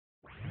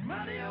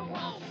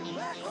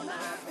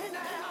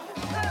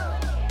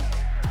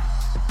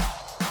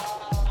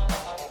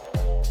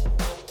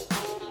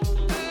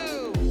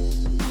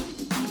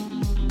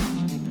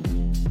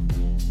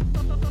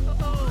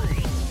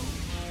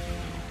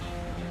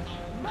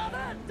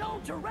Mother,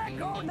 don't you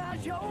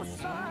recognize your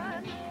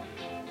son?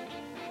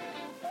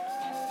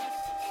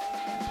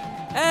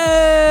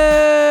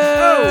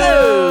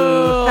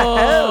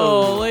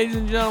 Oh, ladies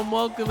and gentlemen,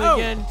 welcome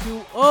again to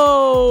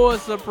a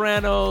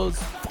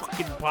Sopranos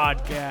fucking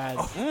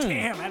podcast.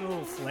 Damn, had a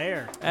little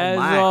flair. As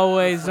my.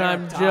 always,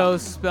 I'm Joe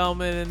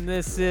Spellman, and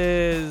this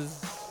is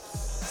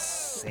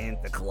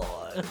Santa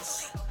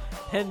Claus.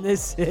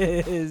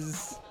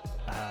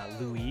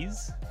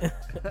 Louise,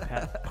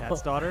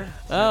 Pat's daughter.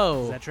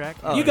 Oh. Is that track?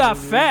 You got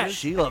fat.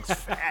 She looks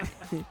fat.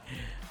 Louise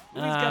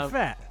got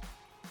fat.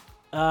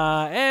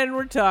 And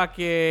we're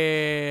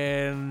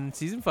talking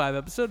season 5,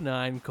 episode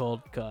 9,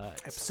 Cold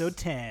Cuts. Episode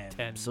 10.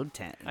 Episode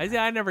 10.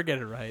 I never get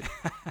it right.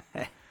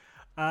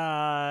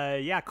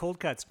 Yeah, Cold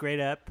Cuts, great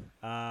ep.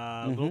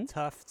 A little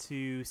tough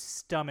to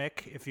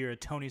stomach if you're a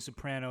Tony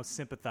Soprano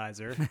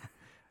sympathizer.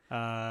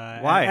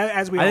 Why?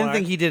 As we I all didn't are.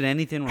 think he did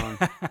anything wrong.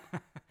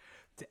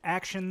 The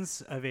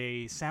actions of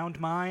a sound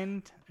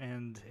mind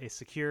and a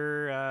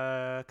secure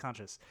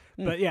conscience.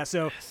 But yeah,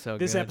 so So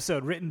this good.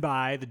 episode written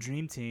by the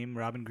Dream Team,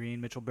 Robin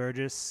Green, Mitchell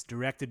Burgess,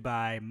 directed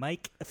by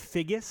Mike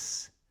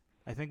Figgis.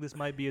 I think this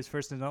might be his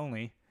first and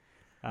only.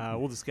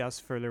 We'll discuss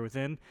further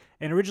within.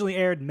 And originally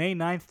aired May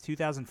 9th,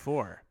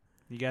 2004.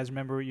 You guys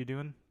remember what you're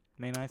doing?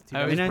 May 9th, 2004?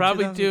 I was May 9th,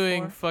 probably 2004?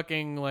 doing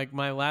fucking like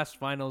my last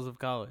finals of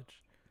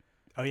college.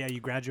 Oh, yeah, you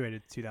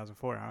graduated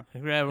 2004, huh?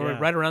 Yeah, we're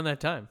right around that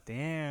time.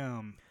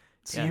 Damn.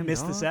 So Yeah, you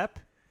missed this ep?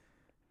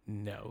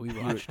 No, we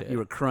watched it. You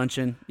were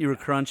crunching. You were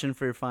crunching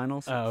for your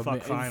finals. Oh, Fuck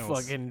man,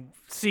 finals. fucking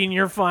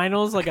senior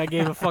finals. Like I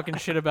gave a fucking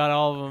shit about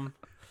all of them.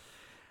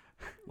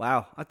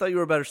 Wow. I thought you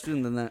were a better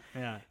student than that.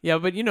 Yeah. Yeah,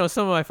 but you know,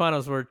 some of my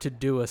finals were to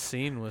do a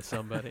scene with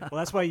somebody. Well,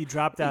 that's why you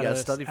dropped out gotta of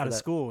study for out of that.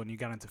 school and you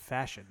got into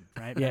fashion,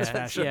 right? Yeah, Mass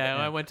fashion. yeah.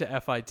 I went to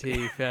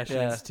FIT Fashion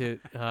Yeah.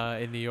 Institute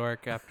in New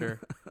York after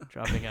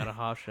dropping out of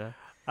Hofstra.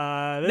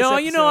 This No,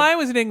 you know, episode- I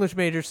was an English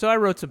major, so I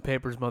wrote some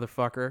papers,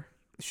 motherfucker.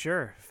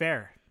 Sure,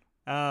 fair.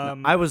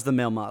 I was the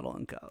male model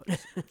in college.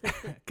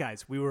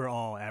 Guys, we were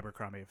all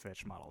Abercrombie and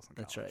Fitch models in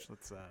That's college. right.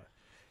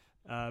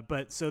 Let's,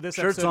 but so this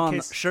Shirts episode, on.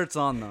 case, Shirts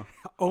on though.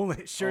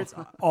 only shirts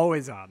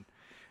always on.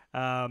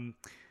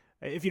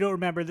 If you don't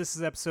remember, this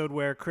is the episode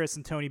where Chris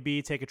and Tony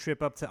B take a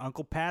trip up to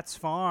Uncle Pat's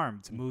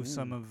farm to move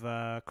some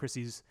of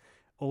Chrissy's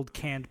old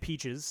canned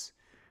peaches.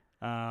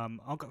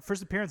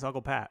 First appearance, of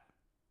Uncle Pat.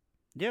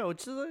 Yeah,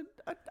 which is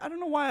I don't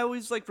know why I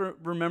always like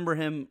remember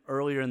him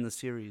earlier in the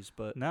series,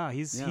 but No,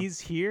 he's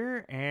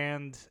here,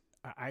 and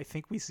I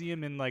think we see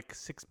him in like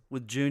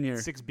with Junior.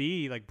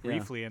 6B like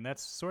briefly, and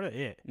that's sort of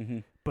it.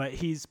 But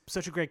he's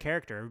such a great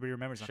character. Everybody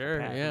remembers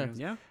Sure, Uncle Pat. yeah. Everyone's-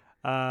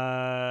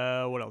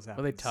 Yeah. What else happens?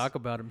 Well, they talk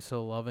about him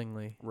so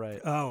lovingly. Right.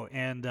 Oh,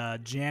 and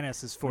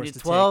Janice is forced to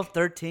 12, take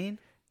 13.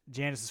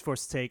 Janice is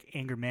forced to take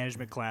anger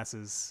management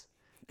classes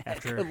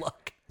after Good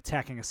luck.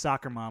 attacking a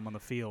soccer mom on the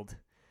field.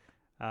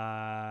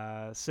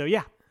 So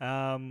yeah,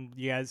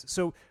 you guys.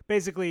 So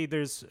basically,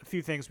 there's a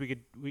few things a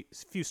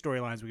few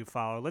storylines we could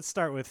follow. Let's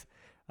start with,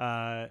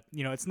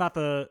 it's not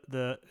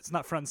it's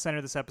not front and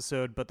center this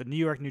episode, but the New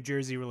York New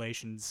Jersey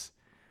relations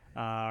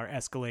are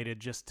escalated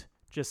just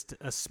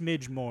a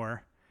smidge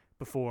more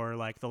before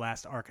like the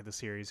last arc of the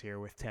series here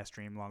with Test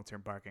Dream, Long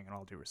Term Parking, and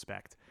All Due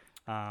Respect.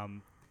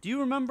 Do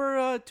you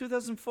remember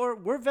 2004?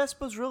 Were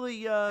Vespas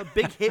really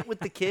big hit with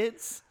the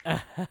kids?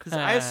 Because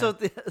I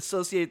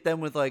associate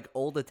them with like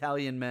old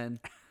Italian men.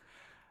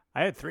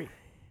 I had 3.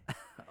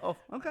 Oh,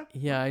 okay.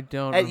 Yeah, I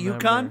don't At remember.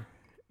 UConn?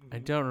 I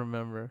don't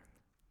remember.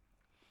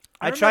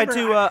 I tried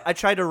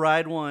to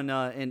ride one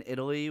in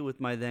Italy with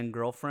my then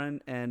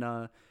girlfriend, and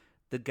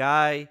the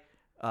guy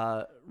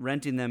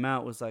renting them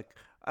out was like,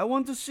 "I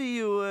want to see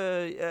you.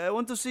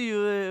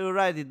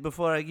 Ride it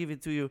before I give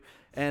it to you."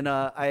 And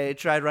I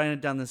tried riding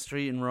it down the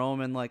street in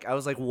Rome, and like I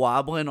was like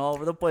wobbling all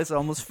over the place. I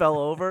almost fell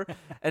over,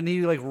 and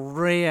he like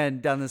ran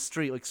down the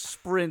street, like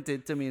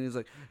sprinted to me, and he's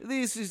like,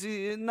 "This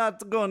is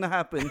not going to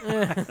happen."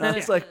 And I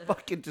was like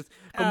fucking just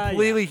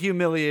completely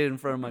humiliated in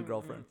front of my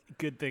girlfriend.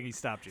 Good thing he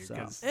stopped you. So.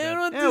 'Cause I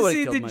want I to would've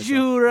see killed the myself.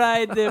 Jew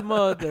ride the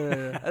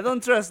motor, I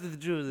don't trust the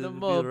Jew. the to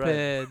be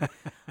right. moped.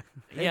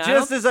 Yeah,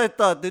 Just as I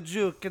thought, the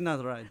Jew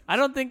cannot ride. I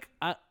don't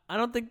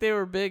think they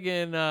were big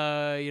in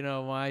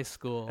my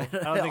school. I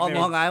don't think On they-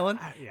 Long Island?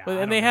 Yeah, But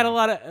I and they don't had a know.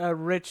 lot of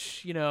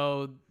rich,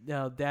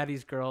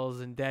 daddy's girls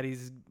and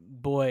daddy's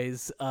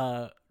boys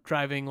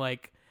driving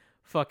like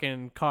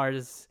fucking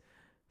cars.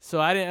 So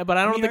I didn't, but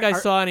I don't mean, think I are-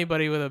 saw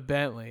anybody with a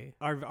Bentley.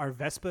 Are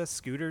Vespa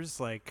scooters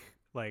like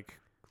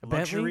A Bentley?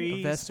 luxury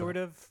A Vespa. sort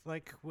of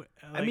like?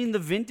 I mean, the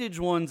vintage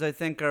ones I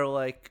think are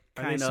like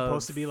are kind they of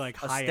supposed to be like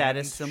a high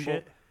status symbol.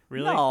 Shit?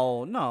 Really?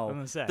 No. I'm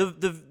gonna say.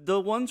 The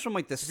ones from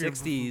like the you're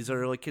 60s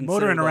are like considered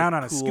Motoring like, around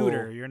on a cool.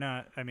 scooter, you're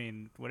not. I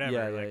mean, whatever.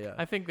 Yeah, like, yeah.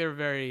 I think they're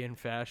very in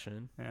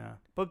fashion. yeah.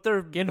 But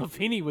they're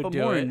Gandolfini would but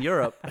do more it in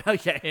Europe.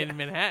 Okay. in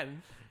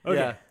Manhattan. Okay.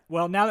 Yeah.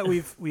 Well, now that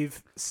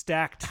we've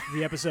stacked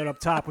the episode up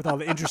top with all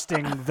the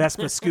interesting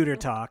Vespa scooter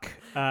talk,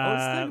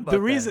 thinking about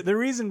the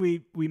reason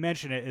we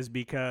mention it is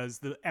because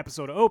the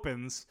episode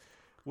opens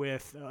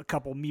with a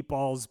couple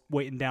meatballs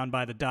waiting down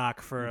by the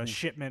dock for a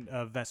shipment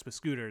of Vespa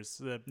scooters.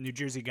 The New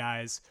Jersey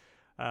guys,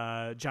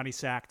 Johnny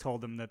Sack told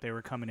them that they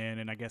were coming in,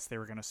 and I guess they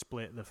were going to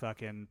split the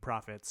fucking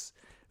profits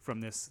from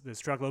this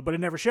truckload, but it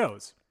never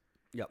shows.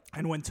 Yep.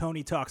 And when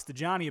Tony talks to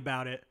Johnny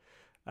about it,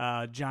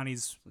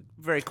 Johnny's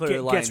Very clearly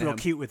lying gets to real him.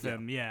 cute with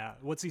him. Yeah.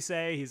 What's he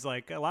say? He's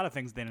like, a lot of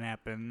things didn't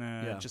happen.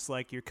 Yeah. Just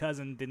like your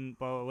cousin didn't,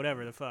 well,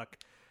 whatever the fuck.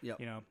 Yep.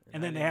 You know.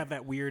 And then they have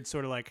that weird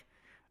sort of like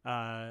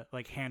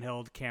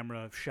handheld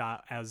camera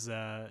shot as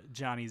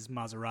Johnny's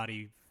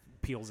Maserati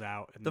peels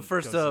out. And The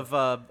first goes- of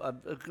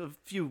a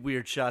few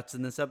weird shots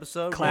in this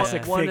episode.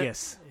 classic One-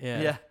 Figgis.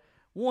 Yeah.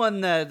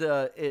 One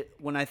that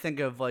when I think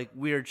of like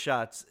weird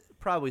shots,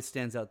 probably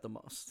stands out the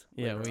most.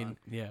 Yeah. later We. on.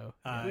 Yeah.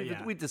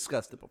 Yeah. We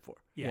discussed it before.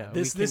 Yeah, Yeah,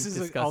 this we this can is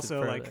discuss it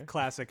also like further.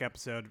 classic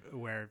episode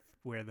where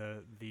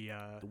the The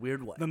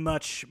weird way. the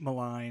much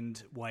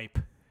maligned wipe,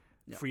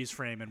 Yeah. freeze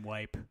frame and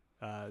wipe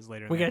is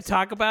later. We're in the gonna episode.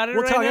 talk about it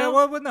We'll right talk. now.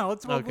 Well, no,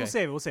 we'll Okay.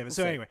 save it. We'll save it.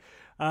 So save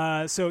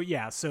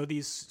anyway, so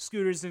these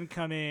scooters didn't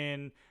come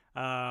in.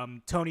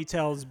 Tony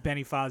tells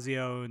Benny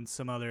Fazio and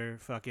some other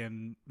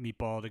fucking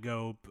meatball to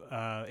go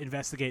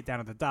investigate down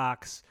at the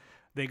docks.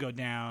 They go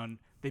down.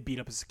 They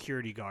beat up a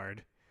security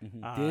guard.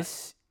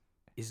 This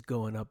is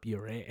going up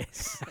your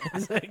ass.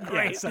 It's a Yeah,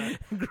 great, so-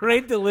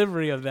 great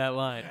delivery of that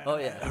line. Oh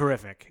yeah.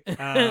 Horrific.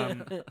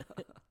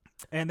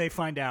 And they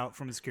find out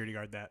from the security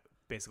guard that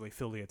basically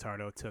Phil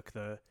Leotardo took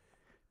the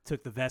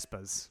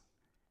Vespas.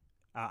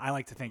 I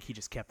like to think he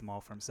just kept them all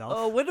for himself.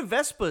 Oh, what are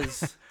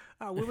Vespas?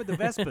 Oh, we're with the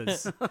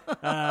Vespas.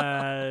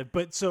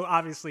 But so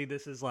obviously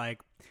this is like,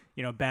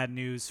 bad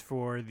news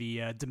for the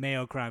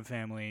DeMeo crime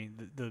family.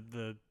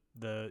 The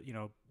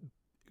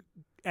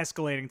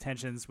escalating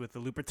tensions with the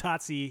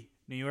Lupertazzi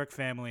New York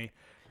family.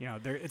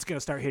 It's going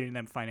to start hitting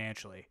them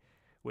financially,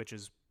 which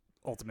is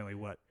ultimately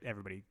what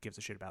everybody gives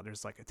a shit about.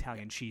 There's like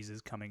Italian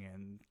cheeses coming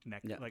in,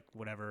 like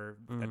whatever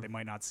that they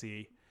might not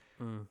see.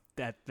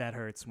 That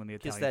hurts when the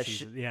Just Italian that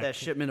cheeses. that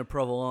shipment of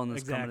provolone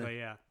that's coming Exactly, in.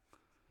 yeah.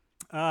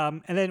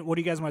 And then what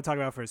do you guys want to talk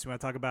about first? You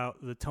want to talk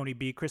about the Tony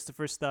B.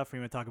 Christopher stuff, or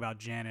you want to talk about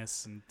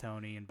Janice and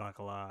Tony and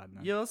Bacala?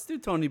 And Yeah, let's do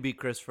Tony B.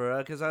 Christopher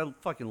because I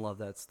fucking love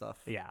that stuff.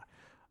 yeah.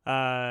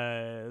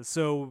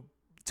 So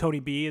Tony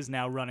B. is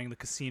now running the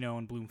casino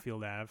in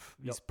Bloomfield Ave.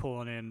 He's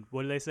pulling in,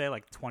 what do they say,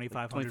 like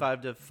 2,500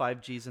 25 to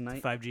 5 G's a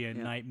night. 5G a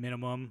Yeah. night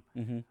minimum.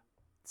 Mm-hmm.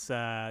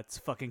 It's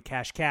fucking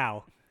cash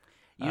cow.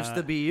 Used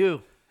to be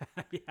you.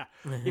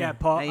 Yeah,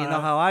 Paul. And you know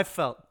how I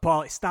felt.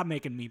 Paulie, stop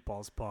making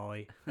meatballs,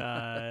 Paulie.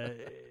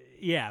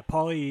 Yeah,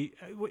 Paulie.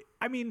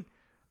 I mean,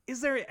 is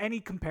there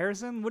any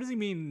comparison? What does he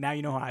mean? Now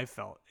you know how I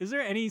felt. Is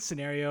there any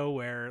scenario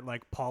where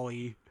like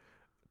Paulie,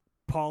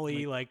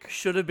 like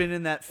Should have been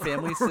in that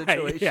family right,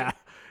 situation.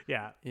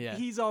 yeah. Yeah.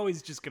 He's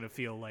always just gonna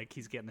feel like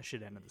he's getting the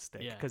shit end of the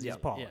stick Yeah, because yeah,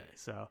 he's Paulie. yeah.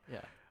 So,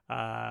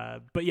 Yeah.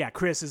 but yeah,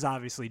 Chris is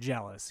obviously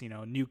jealous.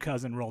 New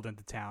cousin rolled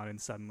into town, and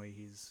suddenly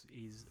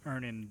he's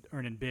earning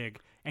big,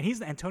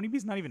 and Tony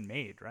B's not even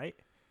made, right?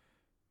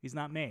 He's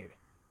not made.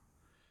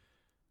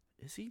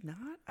 Is he not?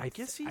 I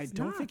guess he's I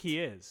don't not. think he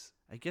is.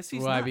 I guess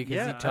he's Why? not. Because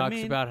yeah, he talks I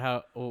mean, about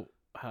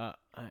how.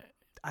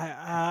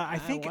 I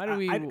think why do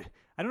we-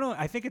 I don't know.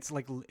 I think it's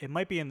like it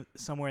might be in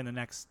somewhere in the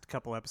next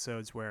couple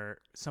episodes where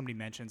somebody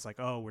mentions like,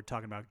 "Oh, we're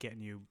talking about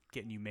getting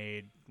you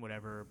made,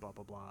 whatever, blah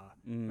blah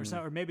blah,"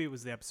 or maybe it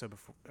was the episode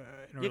before.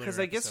 Yeah, because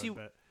I guess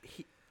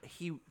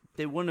he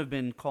they wouldn't have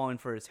been calling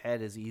for his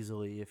head as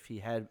easily if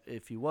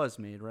he was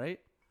made, right?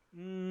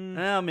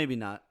 Maybe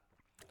not.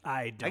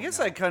 I guess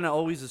know. I kind of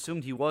always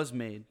assumed he was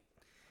made.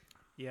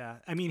 Yeah,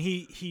 I mean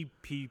he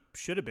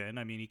should have been.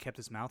 I mean he kept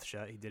his mouth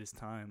shut. He did his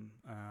time.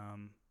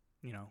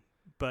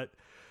 But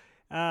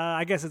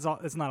I guess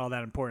it's not all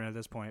that important at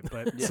this point.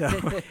 But so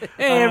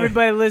Hey,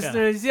 everybody,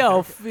 listeners,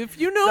 if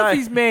you know Sorry. if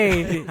he's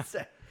made,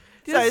 Sorry,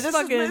 just this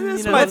fucking,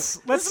 is you my know,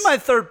 this is my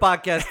third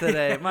podcast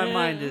today. My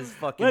mind is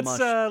fucking mush.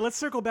 let's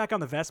circle back on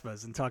the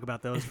Vespas and talk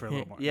about those for a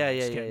little more. Yeah, No, yeah,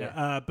 just yeah, kidding.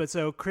 yeah. But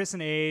so Chris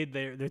and Aid,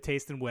 they're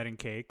tasting wedding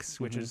cakes,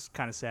 which is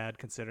kind of sad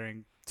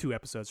considering 2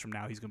 episodes from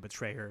now he's going to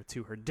betray her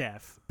to her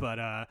death. But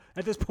at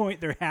this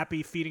point, they're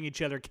happy feeding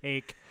each other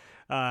cake,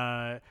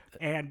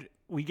 and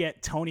we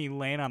get Tony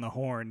laying on the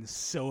horn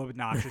so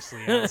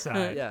obnoxiously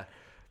outside. Yeah,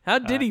 how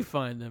did he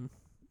find him?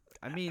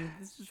 I mean,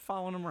 he's just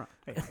following him around.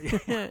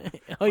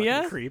 Oh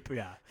yeah, Creep,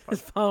 yeah.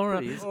 just follow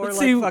around. Please. Or Let's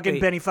like see, fucking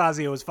wait, Benny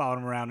Fazio was following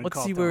him around and let's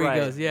called see Tony. where he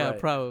Right, goes. Yeah, right.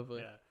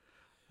 probably.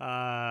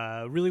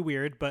 Really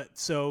weird, but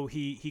so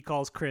he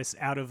calls Chris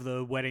out of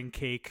the wedding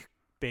cake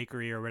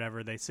bakery or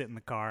whatever. They sit in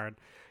the car and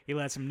he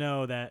lets him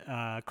know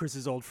that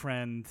Chris's old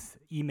friend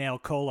Email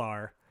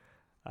Kolar,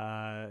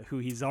 who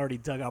he's already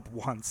dug up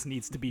once,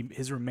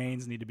 his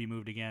remains need to be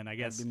moved again. I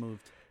guess Be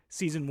moved.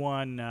 season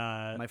 1.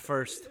 My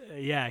first.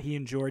 Yeah, he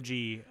and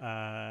Georgie.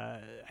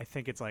 I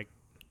think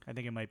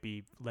it might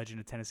be Legend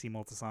of Tennessee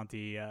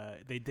Moltisanti.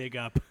 They dig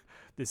up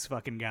this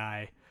fucking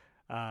guy,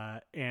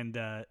 and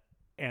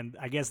and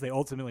I guess they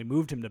ultimately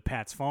moved him to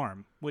Pat's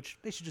farm, which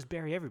they should just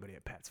bury everybody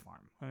at Pat's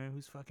farm. I mean,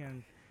 who's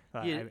fucking?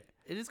 Yeah,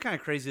 it is kind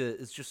of crazy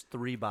that it's just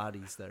 3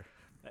 bodies there.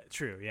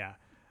 True, yeah.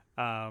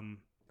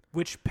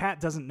 Which Pat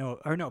doesn't know,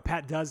 or no,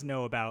 Pat does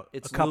know about.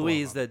 It's a couple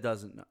Louise of them. that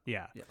doesn't know.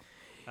 Yeah.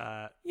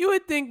 You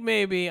would think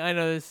maybe, I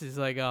know this is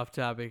like off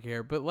topic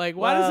here, but like,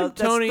 why Well, doesn't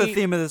Tony? That's the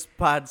theme of this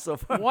pod so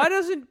far. Why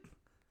doesn't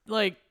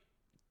like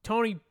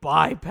Tony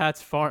buy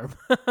Pat's farm?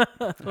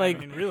 Like, I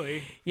mean, really,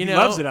 you he know,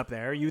 loves it up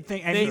there. You'd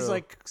think, and they- he's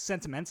like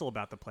sentimental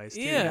about the place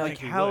too. Yeah. You'd Like, think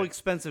he how would.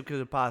 expensive could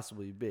it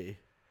possibly be?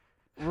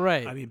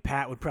 right? I mean,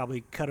 Pat would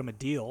probably cut him a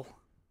deal.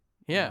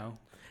 yeah. You know?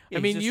 Yeah,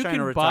 I he's mean, just you trying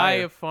to can buy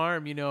retire. a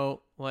farm, you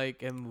know,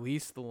 like and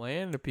lease the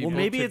land to people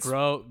maybe to it's-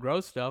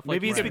 grow stuff. Like,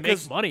 maybe you it's can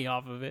because- make money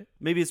off of it.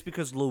 Maybe it's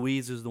because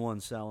Louise is the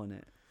one selling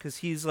it. Because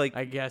he's like,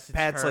 I guess it's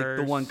Pat's like the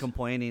hers. one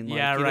complaining. Like,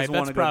 Yeah, he right, doesn't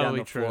want that's to go down probably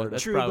to true. Florida.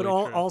 That's True, probably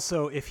but true.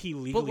 also if he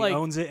legally like-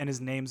 owns it and his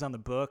name's on the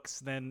books,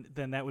 then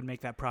that would make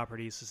that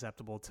property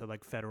susceptible to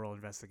like federal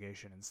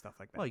investigation and stuff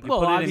like that. Well, you Well,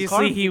 put it in obviously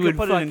Carm- he you would could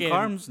put it fucking in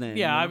Carm's name.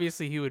 Yeah, you know?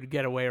 obviously he would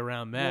get away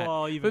around that.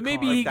 Well, even but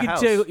maybe Carm- he Like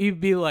could the house.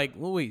 he'd be like,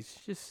 Louise,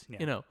 just Yeah.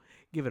 you know,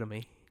 give it to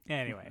me.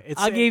 Anyway, it's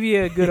I'll give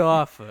you a good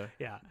offer.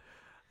 Yeah.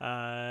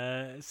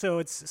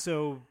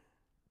 So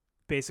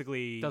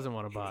basically Doesn't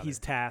want to bother. he's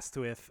tasked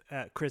with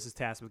Chris is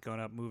tasked with going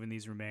up moving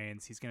these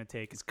remains. He's going to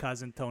take his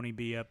cousin Tony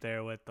B up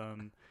there with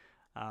them.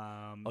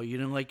 Oh, you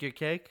didn't like your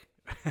cake?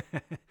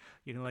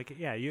 You know, like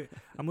yeah,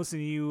 I'm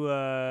listening to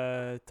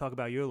you talk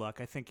about your luck.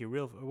 I think you're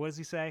real. What does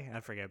he say? I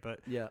forget, but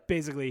Yeah.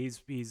 basically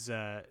he's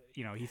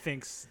you know, he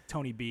thinks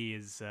Tony B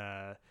is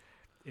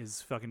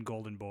fucking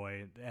golden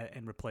boy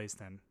and replaced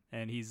him,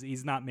 and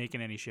he's not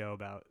making any show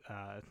about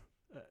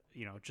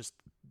you know, just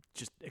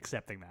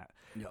accepting that.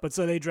 Yep. But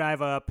so they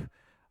drive up.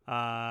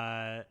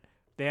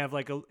 They have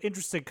like an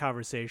interesting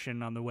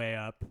conversation on the way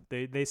up.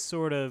 They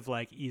sort of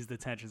like ease the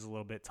tensions a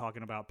little bit,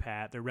 talking about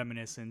Pat. They're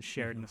reminiscing,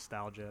 shared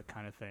nostalgia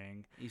kind of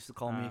thing. He used to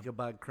call me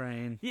Ichabod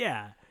Crane.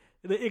 Yeah.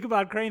 The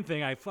Ichabod Crane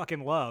thing I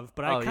fucking love,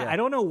 but Oh, yeah. I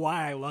don't know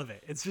why I love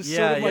it. It's just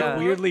Yeah, sort of like yeah.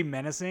 weirdly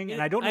menacing,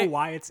 and I don't know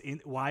I-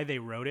 why they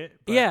wrote it.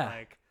 But Yeah.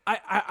 like,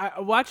 I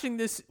watching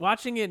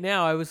it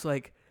now, I was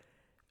like,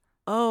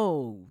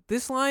 oh,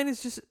 this line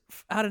is just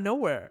out of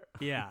nowhere.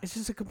 yeah. It's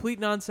just a complete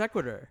non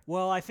sequitur.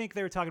 Well, I think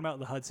they were talking about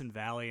the Hudson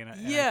Valley, and I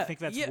Yeah, think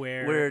that's yeah.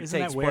 where it isn't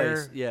takes that where,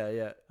 place. Yeah,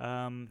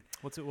 yeah.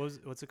 What's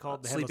it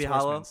called? The Sleepy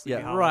Headless Hollow? Horseman, Sleepy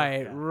Yeah. Hollow,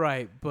 Right, yeah.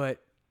 right.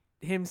 But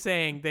him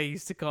saying they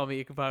used to call me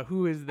Ichabod,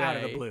 who is that?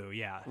 Out of the blue,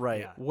 yeah.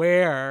 Right. Yeah.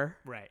 Where?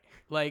 Right.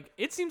 Like,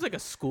 it seems like a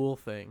school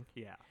thing.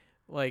 Yeah.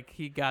 Like,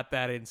 he got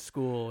that in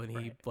school and he,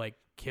 Right. like,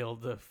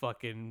 killed the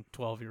fucking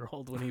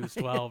 12-year-old when he was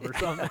 12 or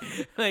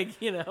something. Like,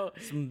 you know.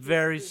 Some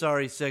very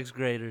sorry 6th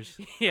graders.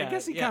 Yeah. I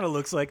guess he yeah. kind of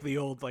looks like the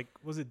old, like,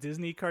 was it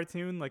Disney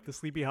cartoon, like the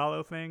Sleepy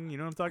Hollow thing? You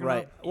know what I'm talking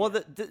Right. about? Well,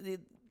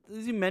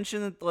 does he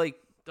mention that, like,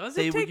 Does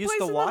they it take used place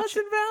to in watch the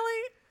Hudson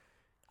Valley?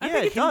 I Yeah,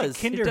 think it does.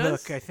 Kinderhook,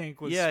 does? I think,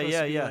 was Yeah, supposed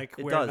yeah, to be yeah. like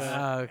It where does. the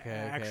Ah, okay, okay.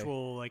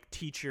 actual like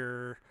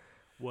teacher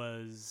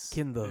was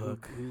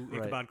Kinderhook. who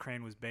Right. Ichabod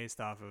Crane was based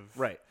off of.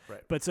 right.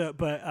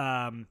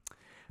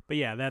 But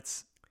yeah,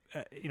 that's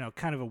you know,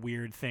 kind of a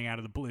weird thing out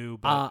of the blue,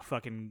 but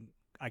fucking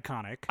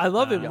iconic. I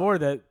love it Uh, more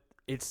that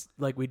it's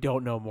like we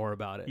don't know more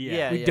about it.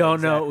 Yeah. we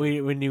don't know. We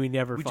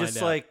never We find just,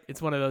 out. like-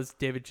 It's one of those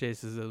David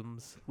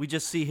Chaseisms. We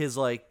just see his,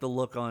 like, the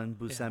look on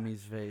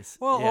Buscemi's face.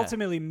 Well, Yeah.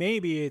 ultimately,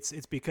 maybe it's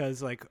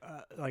because like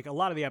a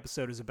lot of the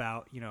episode is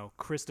about, you know,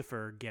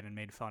 Christopher getting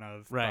made fun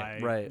of Right.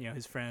 by Right. you know,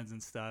 his friends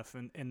and stuff,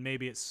 and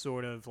maybe it's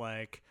sort of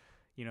like,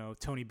 you know,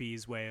 Tony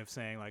B's way of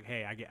saying like,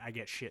 hey, I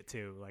get shit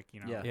too, like, you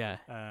know, Yeah.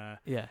 Yeah,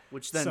 yeah,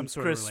 Which then some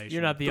sort Chris of relation.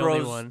 you're not the only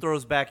throws, one.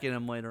 throws back at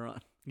him later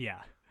on.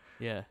 Yeah.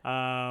 Yeah,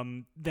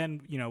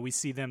 Then, you know, we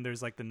see them.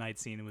 There's like the night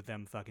scene with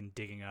them fucking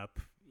digging up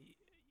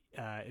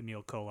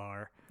Emil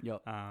Kolar.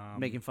 Yep. Um,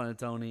 Making fun of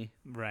Tony.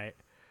 Right.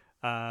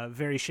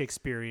 Very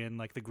Shakespearean,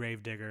 like the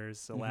grave diggers.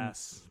 Mm-hmm.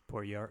 Alas,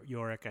 poor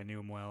Yorick, I knew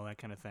him well, that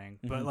kind of thing.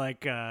 But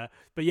like,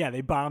 but yeah, they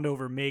bond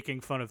over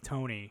making fun of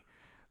Tony.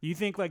 You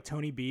think like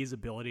Tony B's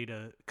ability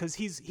to, because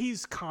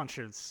he's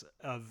conscious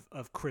of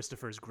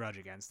Christopher's grudge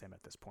against him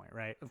at this point,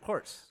 right? Of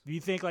course. Do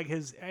you think like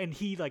and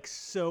he like,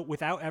 so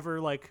without ever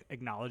like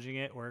acknowledging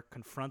it or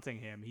confronting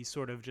him, he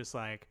sort of just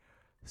like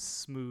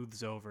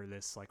smooths over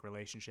this like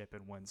relationship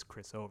and wins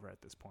Chris over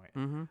at this point.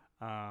 mm-hmm.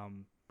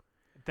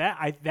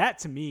 That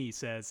to me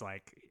says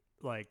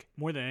like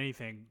more than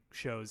anything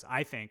shows,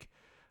 I think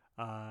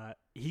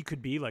he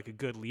could be like a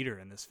good leader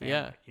in this family.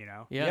 Yeah. You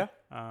know.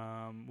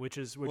 Yeah. Which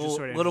is Well,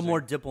 sort of a little more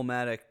interesting.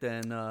 diplomatic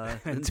than,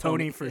 than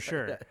Tony for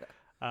sure.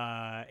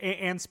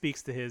 And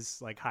speaks to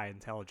his like high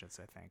intelligence,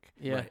 I think.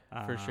 Yeah,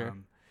 for sure.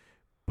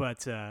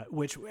 But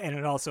and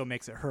it also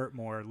makes it hurt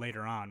more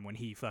later on when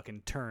he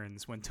fucking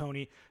turns when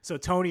Tony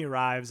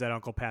arrives at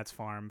Uncle Pat's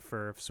farm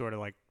for sort of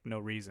like no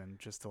reason,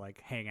 just to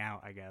like hang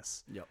out, I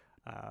guess. Yep.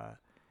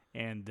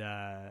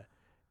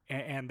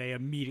 And they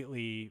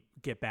immediately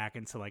get back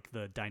into like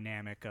the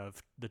dynamic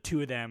of the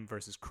two of them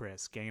versus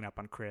Chris, ganging up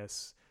on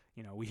Chris.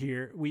 You know,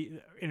 we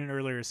in an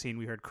earlier scene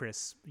we heard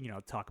Chris, you know,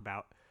 talk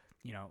about,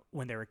 you know,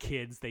 when they were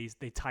kids, they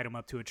tied him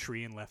up to a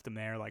tree and left him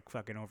there like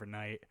fucking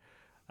overnight.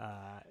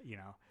 You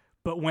know.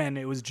 But when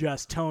it was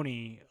just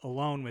Tony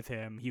alone with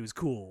him, he was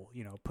cool.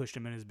 You know, pushed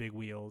him in his big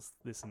wheels,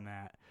 this and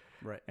that.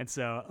 Right. And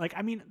so, like,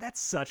 I mean,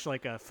 that's such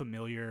like a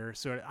familiar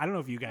sort of. I don't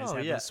know if you guys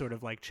have those sort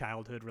of like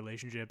childhood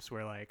relationships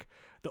where like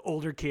the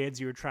older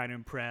kids you were trying to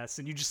impress,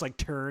 and you just like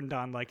turned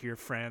on like your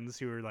friends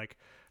who were like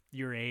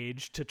your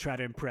age to try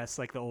to impress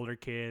like the older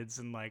kids,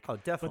 and like,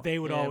 definitely. But they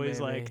would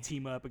always maybe. like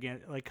team up again,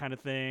 like kind of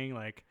thing.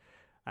 Like,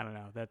 I don't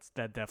know.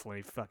 That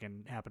definitely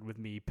fucking happened with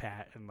me,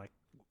 Pat, and like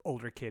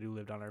older kid who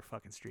lived on our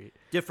fucking street.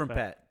 Different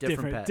Pat.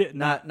 Different Pat. di-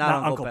 not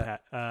Uncle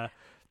Pat. Pat.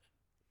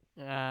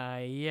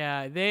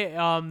 Yeah,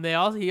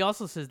 he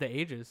also says the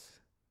ages.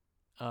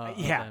 Of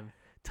Yeah. them.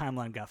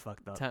 Timeline got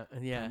fucked up.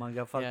 Yeah. Come on,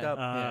 got fucked Yeah.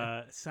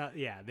 up. So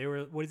yeah, they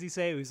were. What does he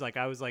say? He was like,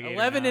 I was like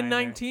 11 and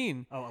 9 or-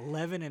 19. Oh,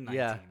 11 and 19.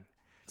 Yeah.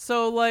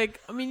 So like,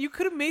 I mean, you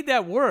could have made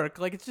that work.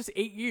 Like, it's just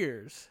 8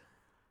 years.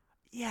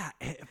 Yeah,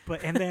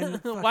 but and then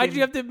Why'd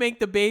you have to make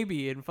the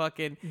baby and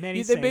fucking Many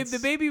the Saints,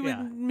 baby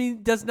yeah.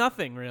 does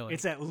nothing really.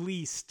 It's at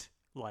least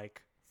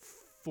like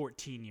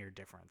 14-year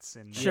difference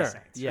in Many Sure.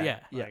 Saints. Yeah.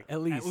 Like,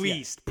 At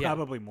least, yeah.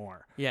 probably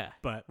more. yeah.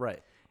 But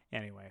Right.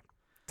 anyway,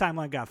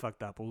 timeline got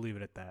fucked up. We'll leave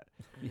it at that.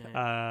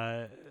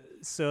 Yeah.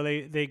 So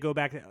they go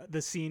back to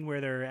the scene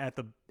where they're at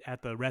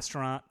the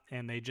restaurant,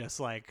 and they just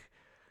like,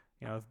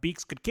 you know, if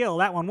Beaks could kill,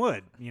 that one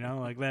would, you know,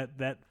 like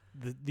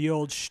the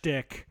old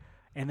shtick.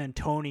 And then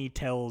Tony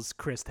tells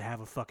Chris to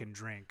have a fucking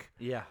drink,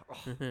 Yeah.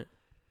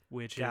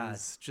 which God.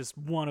 is just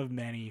one of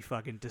many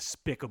fucking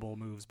despicable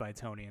moves by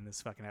Tony in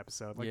this fucking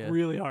episode. Like, Yeah.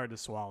 really hard to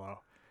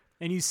swallow.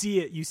 And you see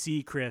it. You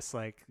see Chris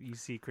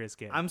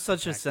get. I'm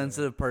such a attacked with it.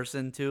 sensitive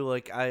person too.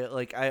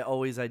 I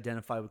always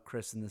identify with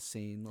Chris in this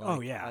scene. Like,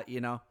 Oh, yeah. you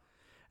know,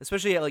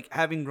 especially like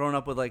having grown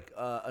up with like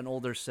an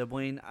older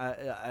sibling.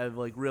 I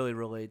like really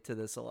relate to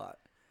this a lot.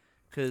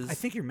 Cause I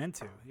think you're meant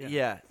to.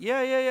 yeah.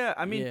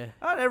 I mean, Yeah.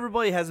 not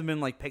everybody hasn't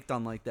been like picked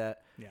on like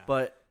that. Yeah.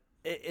 But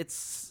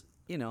it's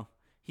you know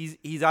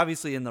he's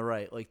obviously in the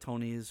right. Like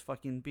Tony is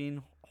fucking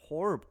being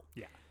horrible.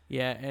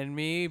 Yeah, and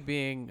me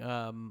being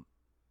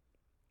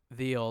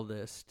the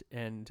oldest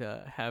and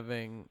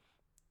having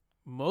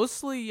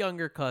mostly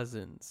younger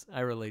cousins,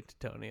 I relate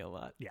to Tony a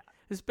lot. Yeah.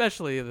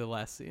 Especially the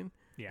last scene.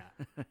 Yeah.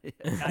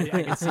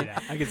 I can see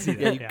that. I can see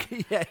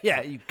that.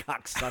 Yeah, you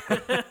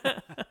cocksucker.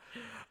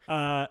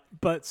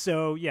 But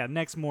so yeah,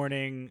 next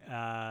morning,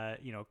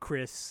 you know,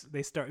 Chris,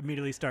 they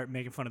immediately start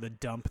making fun of the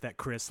dump that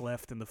Chris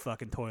left in the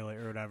fucking toilet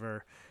or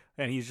whatever,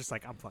 and he's just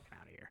like, I'm fucking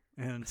out of here.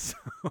 And so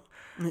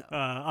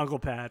Uncle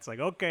Pat's like,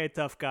 okay,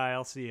 tough guy,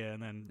 I'll see you.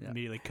 And then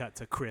immediately cut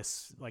to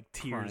Chris, like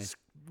tears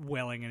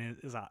welling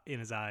in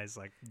his eyes,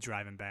 like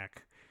driving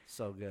back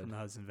So good. from the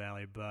Hudson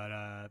Valley.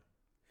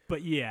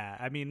 But yeah,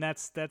 I mean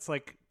that's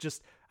like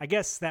just, I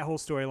guess that whole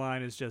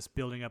storyline is just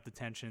building up the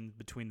tension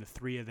between the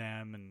three of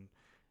them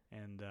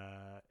and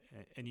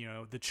you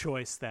know, the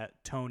choice that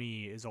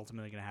Tony is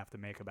ultimately going to have to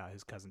make about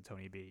his cousin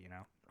Tony B, you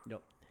know.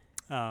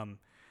 Yep.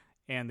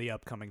 And the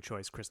upcoming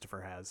choice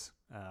Christopher has,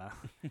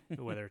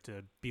 whether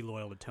to be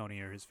loyal to Tony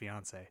or his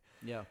fiance.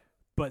 Yeah.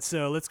 But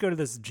so let's go to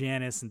this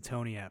Janice and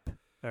Tony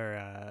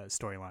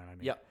storyline. I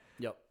mean,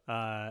 Yep.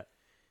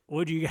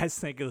 what do you guys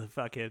think of the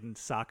fucking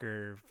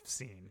soccer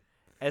scene?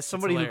 As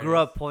somebody who grew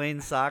up playing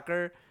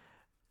soccer,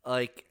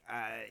 like,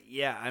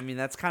 yeah, I mean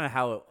that's kind of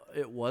how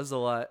it was a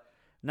lot.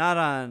 Not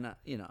on,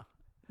 you know,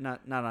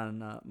 not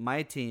on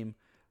my team,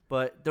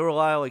 but there were a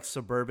lot of like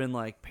suburban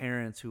like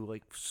parents who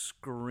like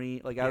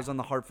scream. Like I was on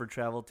the Hartford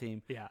travel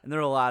team, Yeah. and there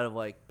were a lot of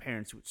like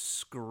parents who would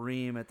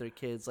scream at their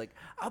kids, like,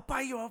 "I'll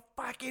buy you a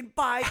fucking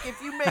bike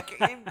if you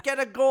get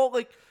a goal."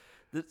 Like,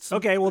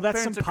 Okay, well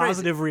that's some parents are crazy.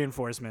 positive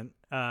reinforcement.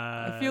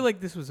 I feel like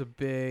this was a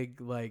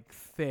big like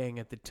thing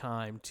at the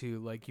time too.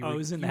 Like it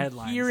was in the you were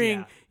headlines,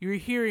 Hearing, You were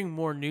hearing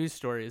more news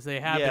stories.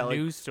 They have Yeah, a like,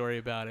 news story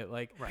about it.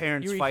 Like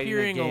parents you were fighting at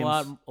hearing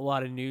games. a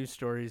lot of news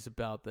stories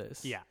about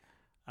this. Yeah.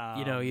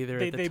 You know, either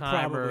they, at the they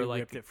time probably or like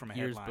ripped it from a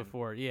years headline.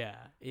 before. Yeah.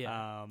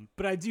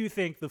 But I do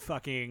think the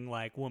fucking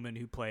like woman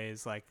who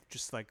plays like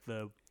just like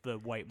the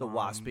white the mom,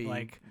 waspy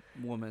like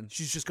woman.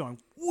 she's just going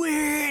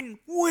win,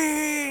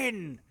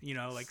 you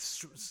know, like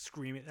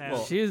screaming.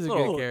 Well, She is a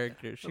little- good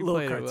character. She a little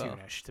played it well.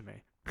 cartoonish to me.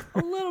 A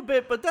little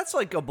bit, but that's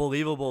like a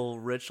believable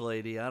rich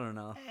lady. I don't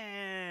know.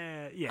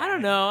 Yeah,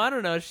 I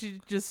don't know. She's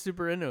just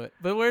super into it.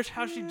 But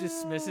how she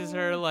dismisses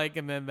her, like,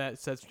 and then that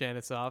sets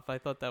Janice off. I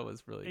thought that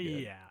was really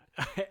good.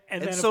 Yeah, and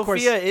And then Sophia of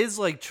course, is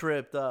like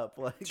tripped up,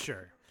 like,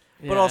 sure.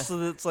 but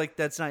also it's like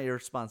that's not your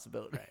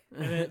responsibility.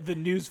 And then the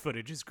news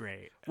footage is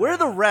great. Where are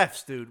the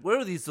refs, dude? Where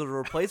are these little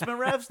replacement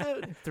refs,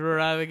 dude? Threw her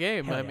out of the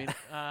game. Hell I yeah.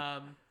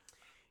 mean,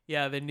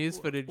 yeah, the news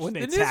footage. When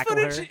they the news tackle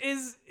footage her.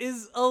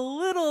 is a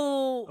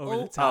little Over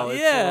the top. Oh, it's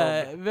a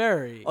yeah, little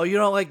very. Oh, you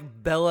don't like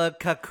Bella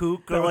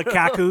Kakook? Bella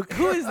Kakook.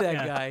 Who is that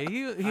Yeah. guy?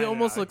 He I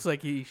almost know. looks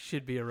like he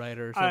should be a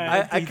writer or something.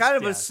 I kind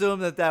of Yeah.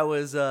 assumed that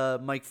was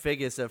Mike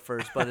Figgis at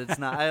first, but it's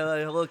not.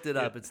 I looked it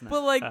up. It's not.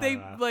 but like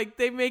know.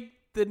 they make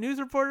the news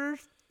reporters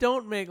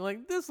don't make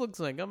like this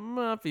looks like a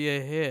mafia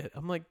hit.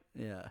 I'm like,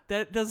 Yeah.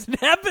 that doesn't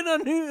happen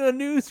on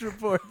news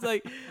reports.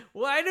 Like,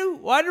 why do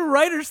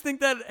writers think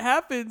that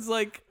happens?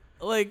 Like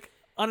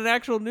on an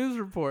actual news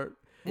report.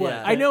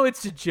 Yeah. I know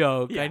it's a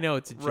joke. Yeah. I know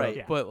it's a joke, Right.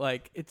 Yeah. but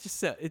like it's just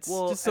so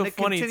Well, so and it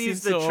funny. It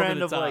continues seems the so trend over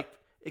the of top. like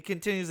it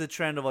continues the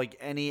trend of like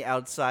any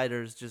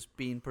outsiders just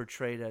being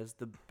portrayed as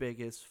the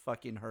biggest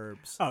fucking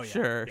herbs. Oh yeah,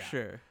 sure, yeah.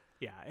 sure.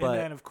 Yeah, and But-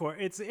 then of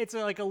course it's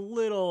like a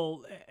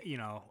little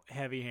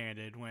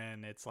heavy-handed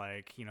when it's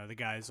like the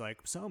guy's like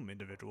some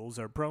individuals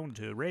are prone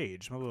to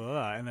rage, blah, blah,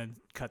 blah, and then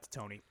cut to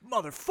Tony,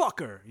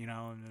 motherfucker,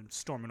 and then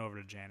storming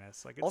over to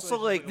Janice. Like it's Also,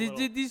 just like, a little-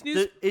 These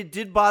news. It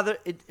did bother.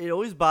 It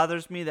always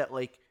bothers me that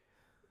like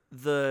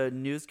the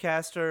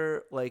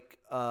newscaster like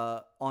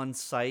on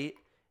site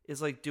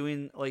is like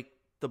doing like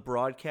the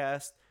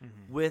broadcast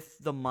with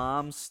the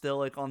mom still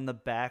like on the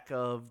back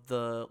of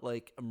the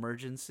like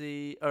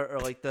emergency or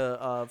like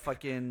the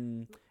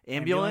fucking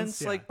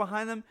ambulance yeah. like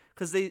behind them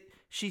because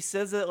she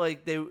says that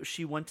like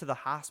she went to the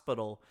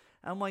hospital.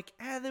 I'm like,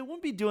 they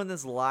wouldn't be doing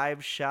this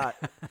live shot.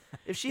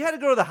 If she had to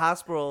go to the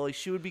hospital, like,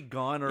 she would be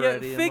gone Yeah,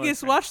 already. and,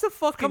 Figgis, like, watch the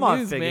fucking come on,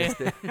 news, Figgis.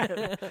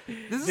 man.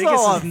 This is Vegas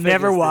all has on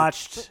never Figgis, dude.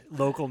 watched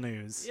local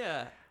news.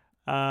 Yeah.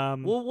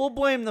 We'll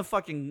blame the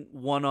fucking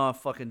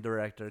one-off fucking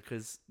director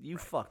because you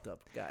fucked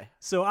up, guy.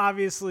 So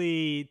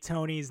obviously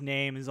Tony's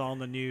name is all in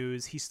the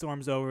news. He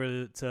storms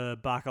over to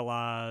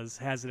Bacala's,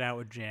 has it out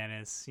with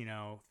Janice.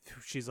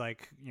 She's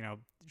like,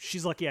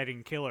 she's lucky I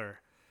didn't kill her.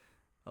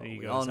 Oh, He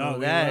we goes, all know "Oh,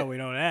 that. we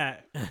know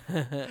that."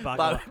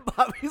 Bacala,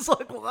 Bobby's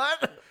like,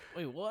 what?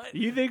 Wait, what?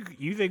 you think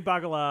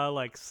Bacala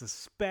like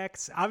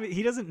suspects?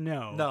 He doesn't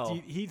know. No.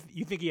 You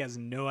think he has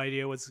no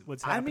idea what's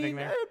I happening mean,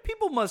 there?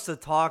 people must have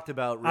talked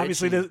about Richie.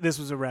 Obviously, this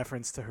was a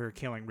reference to her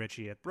killing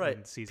Richie in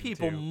right. season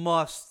People 2.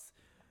 must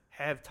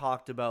have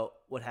talked about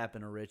what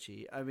happened to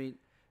Richie. I mean,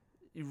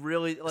 you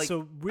really like.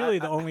 So really,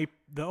 the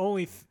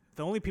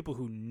only people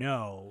who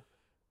know,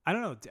 I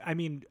don't know. I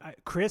mean,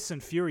 Chris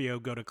and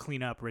Furio go to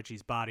clean up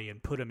Richie's body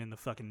and put him in the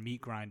fucking meat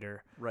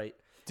grinder. right.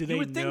 Do You they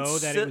would think know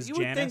that Sil- it was You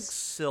would think Janice?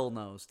 Sil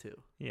knows too.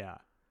 Yeah,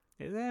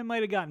 they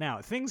might have gotten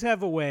out. Things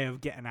have a way of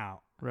getting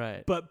out,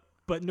 Right. but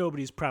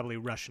nobody's probably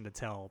rushing to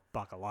tell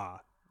Bacala,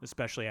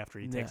 especially after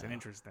he takes an No.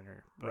 interest in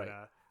her. But Right.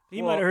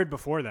 he Well- might have heard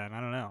before then. I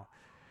don't know.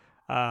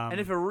 And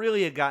if it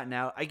really had gotten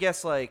out, I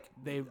guess like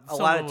a lot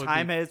someone of would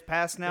time be- has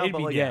passed now. they'd But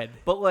be like, dead.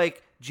 but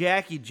like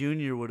Jackie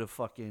Jr. would have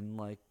fucking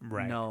like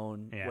Right.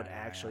 known Yeah, what yeah,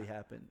 actually yeah.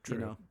 happened. True.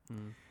 You know.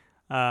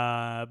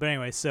 But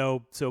anyway,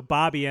 so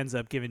Bobby ends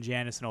up giving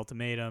Janice an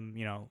ultimatum.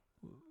 I like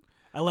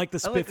the I like the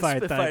Spitfire,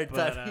 Spitfire type,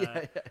 type.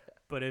 but, Yeah.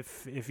 but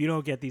if you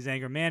don't get these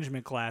anger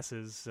management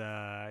classes,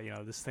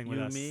 this thing with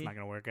You and us is me? not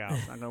gonna work out.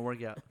 It's not gonna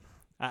work out.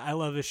 I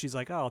love that she's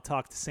like, oh, I'll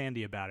talk to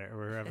Sandy about it,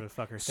 or whoever the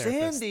fuck her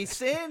therapist.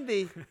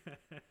 Sandy.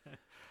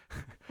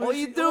 All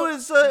you do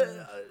is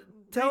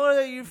tell her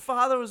that your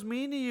father was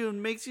mean to you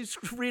and makes you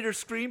read her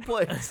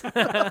screenplays.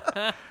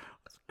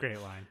 Great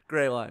line.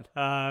 Great line.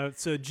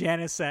 So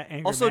Janice at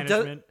anger Also,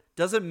 management.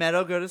 doesn't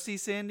Meadow go to see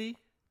Sandy,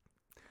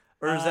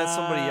 or is that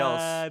somebody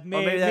else? Or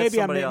maybe that's maybe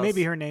somebody else.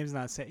 maybe her name's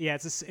not. Yeah,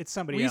 it's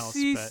somebody we else.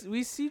 see but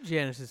we see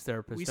Janice's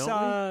therapist. we don't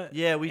saw.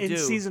 Yeah, we in do.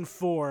 season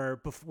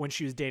 4 when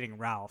she was dating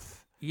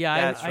Ralph. we?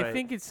 Yeah, That's I right.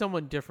 think it's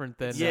someone different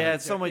than. Yeah,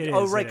 it's someone. It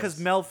Oh, is, right, it because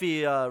is.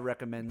 Melfi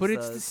recommends. but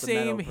it's the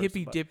Meadow same person,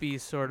 hippy but- dippy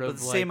sort but of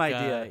the like, same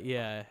idea.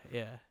 Yeah.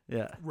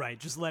 Yeah. Right,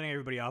 just letting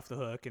everybody off the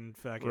hook and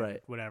fucking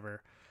Right.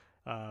 whatever.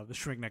 The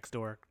shrink next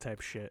door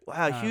type shit.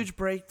 Wow, Um, huge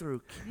breakthrough.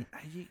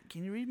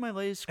 Can you read my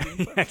latest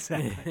screenplay?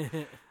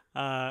 Exactly.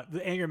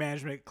 The anger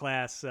management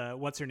class.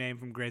 What's her name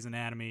from Grey's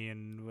Anatomy?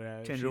 And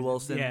Kendra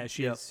Wilson. Yeah,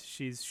 Yep.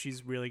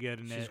 she's really good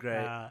in it. She's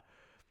great.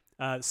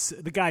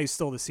 The guy who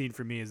stole the scene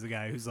for me is the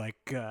guy who's like,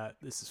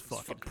 "This is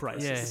fucking Yeah,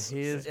 priceless." he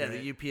is. Yeah,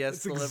 great. the UPS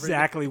It's delivery.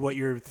 exactly what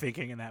you're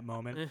thinking in that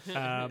moment.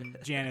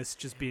 Janice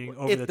just being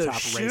over If the the top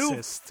shoe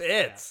racist.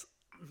 fits.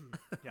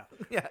 Yeah.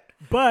 Yeah.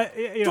 But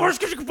Doris,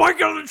 because you can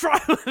find on the trial.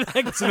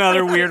 it's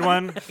another weird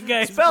one.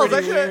 Guy's Spells.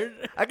 pretty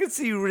weird. I could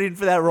see you reading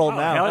for that role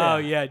now. hell yeah. Oh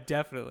yeah,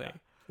 definitely.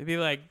 They'd be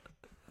like,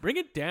 bring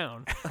it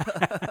down.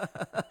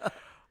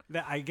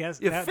 I guess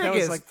Yeah, that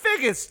was Figgis. like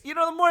Figgis. You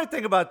know, the more I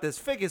think about this,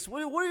 Figgis.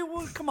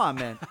 What come on,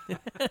 man.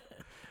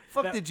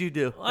 Fuck did you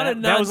do? A lot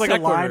of that was like a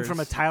line non-sequiturs. from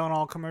a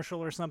Tylenol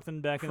commercial or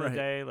something back in the Right.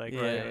 day. Like,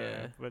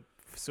 Yeah. but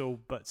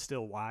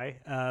still, why?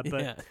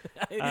 But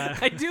Yeah.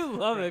 I do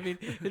love it. I mean,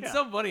 it's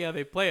so funny how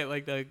they play it.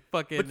 Like the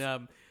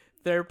fucking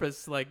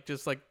therapist, like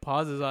just like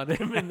pauses on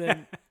him and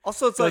then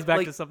Also, it's goes like, back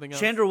like to something else.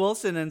 Chandra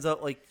Wilson ends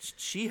up like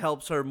she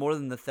helps her more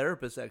than the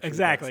therapist actually.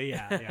 exactly,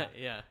 does.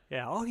 yeah.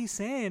 yeah. All he's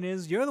saying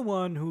is you're the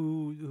one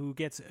who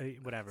gets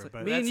whatever.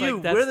 But Me and That's you,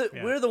 like-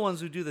 that's- we're the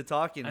ones who do the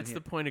talking. That's in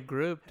the here. point of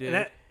group, dude.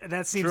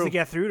 that seems True. to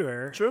get through to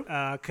her. True.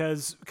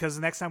 Because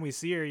the next time we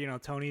see her,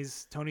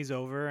 Tony's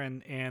over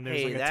and there's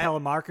Hey, like a that-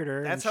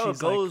 telemarketer. That's and how it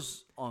she's like,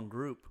 goes on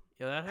group.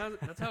 Yeah,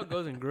 that's how it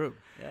goes in group.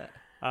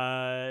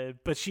 Yeah.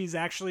 but she's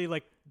actually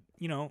like,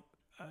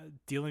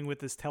 dealing with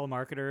this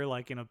telemarketer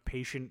like in a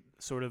patient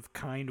sort of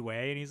kind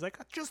way, and he's like,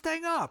 "Just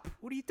hang up.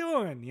 What are you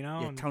doing?"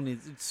 Yeah, and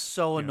Tony's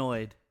so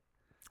annoyed.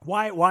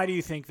 why do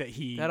you think that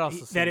That also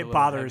that seemed a it little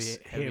bothers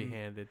him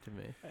heavy-handed to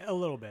me. a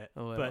little bit?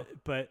 A little.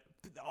 But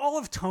all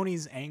of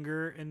Tony's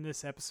anger in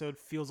this episode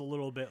feels a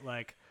little bit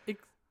like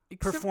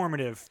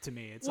performative to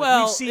me. It's well,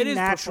 like we've seen it is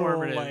natural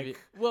performative. like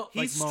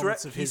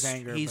moments of his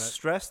anger. He's but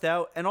stressed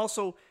out, and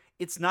also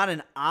it's not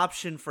an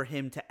option for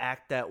him to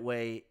act that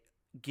way,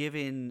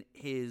 given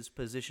his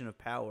position of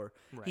power.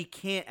 Right. He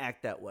can't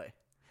act that way.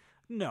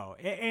 no,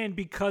 and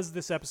because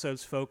this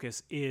episode's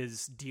focus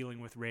is dealing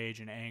with rage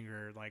and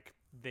anger, like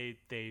they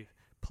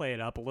play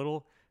it up a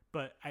little.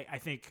 But I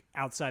think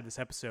outside this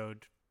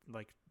episode,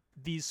 like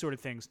these sort of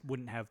things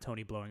wouldn't have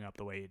Tony blowing up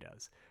the way he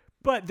does.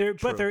 But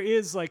there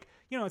is like,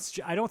 you know,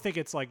 I don't think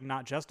it's like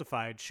not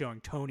justified showing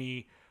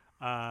Tony,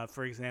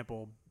 for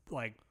example,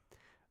 like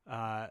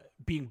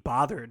being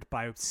bothered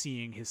by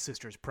seeing his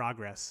sister's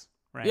progress,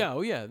 right? Yeah,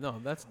 oh yeah, no,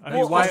 that's I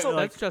mean, why- also,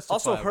 like, that's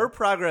justifiable. also, her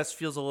progress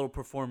feels a little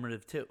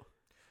performative too.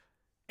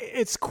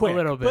 It's quick, A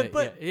little bit,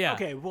 But yeah.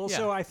 okay, well, Yeah.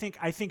 so I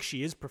think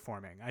she is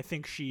performing. I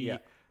think Yeah.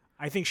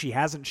 she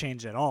hasn't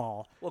changed at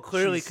all. Well,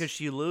 clearly She's- because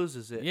she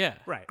loses it. Yeah.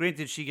 right.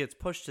 Granted, she gets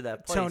pushed to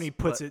that place. Tony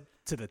puts but- it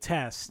to the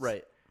test,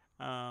 right.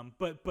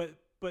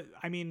 But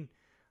I mean,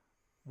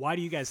 why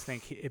do you guys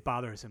think it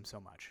bothers him so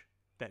much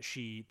that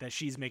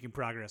she's making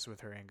progress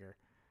with her anger?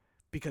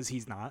 Because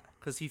he's not.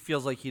 Because he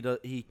feels like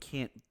he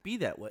can't be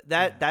that way.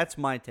 That's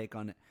my take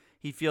on it.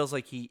 He feels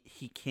like he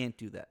can't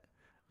do that.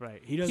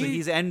 Right. He doesn't.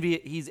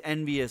 He's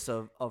envious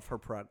of her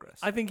progress.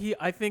 I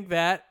think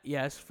that,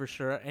 yes, for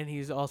sure. And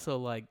he's also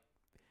like,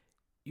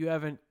 you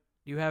haven't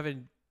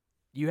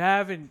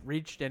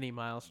reached any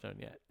milestone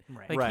yet.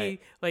 right. Like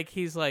Right.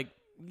 he's like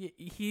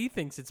he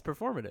thinks it's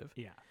performative.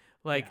 yeah.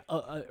 Like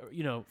Yeah.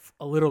 you know,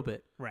 a little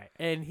bit. Right.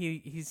 And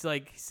he's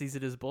like sees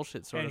it as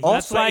bullshit sort And of. Also-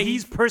 That's why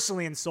he's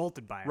personally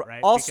insulted by it,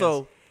 right?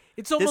 Also,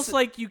 it's almost this-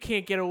 like you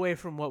can't get away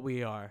from what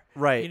we are.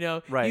 Right, You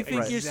know, right, you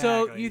think right. you're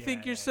Exactly, you yeah,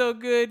 think you're yeah, so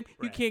good, you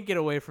Right. can't get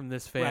away from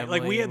this family. right.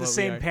 Like we had and the what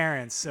same are.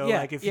 parents, so Yeah,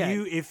 like yeah.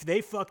 if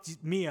they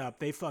fucked me up,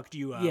 they fucked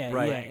you up. Yeah,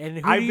 Right. yeah. And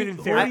who I've do been you- in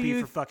who therapy do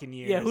you- for fucking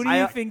years. Yeah, who do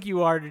I- you think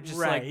you are to just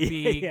Right. like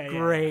be Yeah, yeah,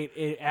 great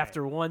yeah.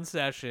 after one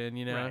session?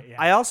 You know, Right,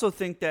 yeah. I also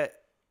think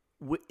that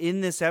in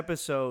this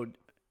episode,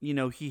 you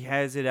know, he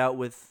has it out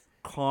with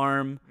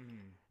Carm,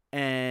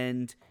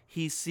 and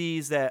he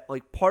sees that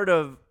like part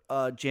of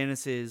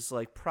Janice's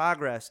like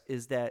progress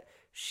is that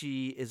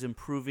she is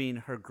improving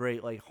her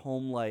great like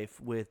home life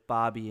with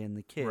Bobby and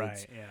the kids.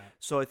 Right. Yeah.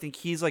 So I think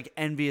he's like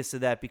envious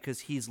of that because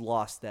he's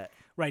lost that.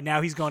 Right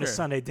now he's going to Sure.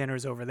 Sunday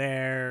dinners over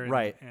there. And,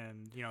 Right.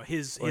 And you know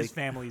his Like-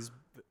 family's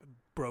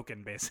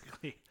broken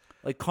basically.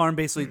 Like Carm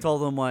basically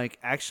told him like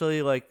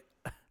actually like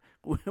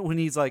when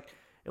he's like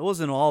it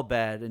wasn't all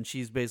bad, and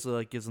she's basically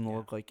like gives him the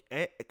look like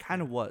it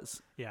kind of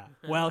was. Yeah.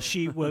 Well,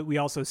 we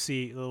also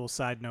see a little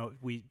side note.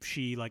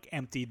 She like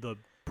emptied the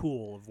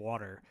pool of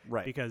water,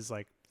 Right. Because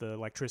like the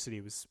electricity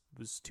was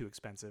too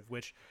expensive.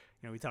 Which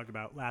you know we talked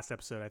about last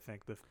episode. I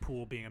think the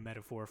pool being a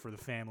metaphor for the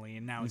family,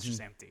 and now it's just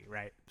empty,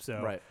 right?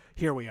 So Right.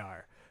 here we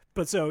are.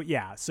 But so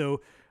yeah,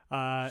 so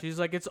she's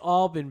like, it's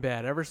all been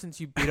bad ever since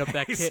you beat up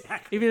that kid.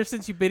 Exactly. Even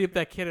since you beat up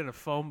that kid in a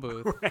phone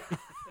booth.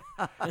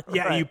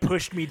 yeah, you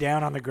pushed me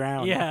down on the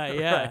ground. Yeah,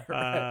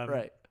 yeah.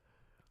 Right.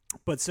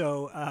 But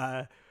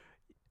so,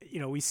 you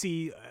know, we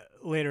see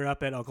later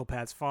up at Uncle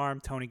Pat's farm,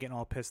 Tony getting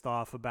all pissed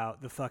off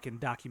about the fucking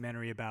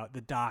documentary about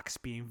the docks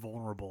being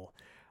vulnerable.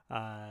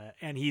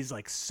 And he's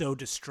like so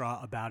distraught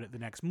about it the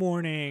next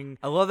morning.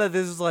 I love that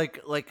this is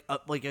like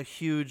a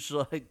huge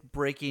like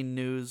breaking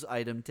news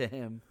item to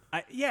him.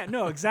 Yeah,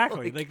 no,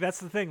 exactly. like that's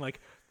the thing. Like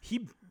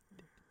he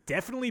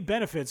definitely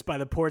benefits by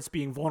the ports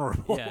being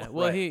vulnerable. Yeah.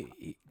 Well, Right.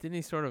 he didn't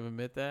he sort of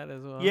admit that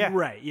as well. Yeah.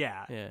 Right.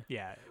 Yeah. Yeah.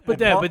 Yeah.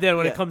 But And then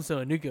when yeah. it comes to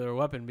a nuclear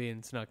weapon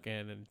being snuck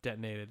in and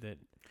detonated, that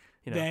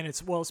you know, then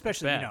it's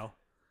especially bad. you know.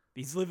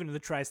 He's living in the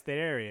tri-state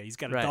area. He's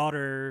got a Right.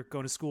 daughter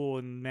going to school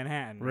in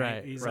Manhattan.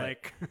 Right, He's right.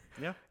 like,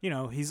 Yeah. you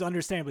know, he's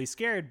understandably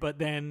scared, but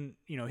then,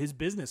 you know, his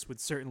business would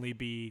certainly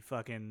be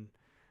fucking,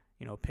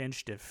 you know,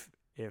 pinched if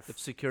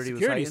security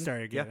was heightened.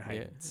 started getting Yeah.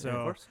 heightened. Yeah, So,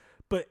 of course.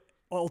 but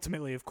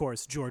ultimately, of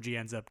course, Georgie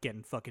ends up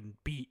getting fucking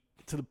beat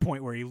to the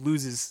point where he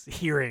loses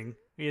hearing.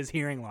 He has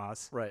hearing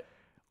loss. Right.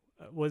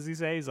 What does he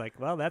say? He's like,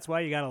 well, that's why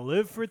you got to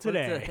live for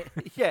today.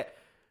 Yeah.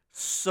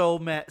 So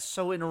mad,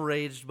 so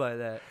enraged by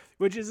that.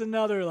 Which is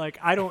another, like,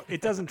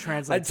 it doesn't I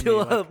translate to do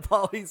me. love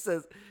Paulie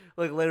says,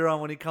 like later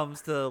on when he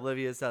comes to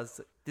Olivia's house,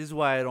 this is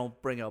why I don't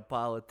bring up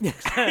politics.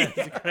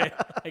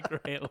 it's a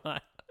great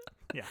line.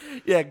 Yeah.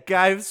 Yeah,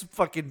 guy's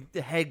fucking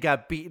head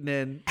got beaten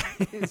in.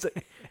 He's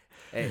like,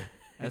 hey,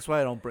 that's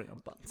why I don't bring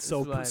up politics. is why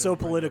I so don't so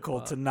bring it political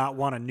up. to not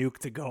want a nuke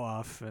to go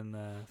off and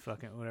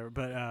fucking whatever.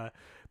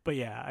 But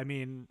yeah, I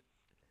mean,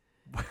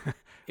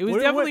 It was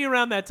What- definitely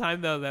around that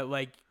time though that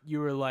like you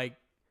were like,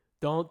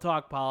 don't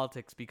talk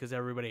politics because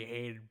everybody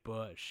hated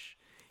Bush.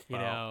 You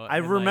know, I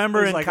and, like, remember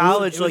it was in like,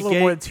 college, it was like a little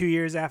more than getting, 2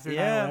 years after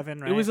Yeah.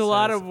 9/11, right? it was a So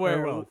lot it's- of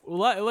where,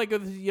 well, like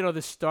you know,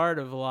 the start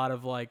of a lot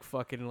of like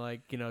fucking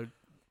like you know,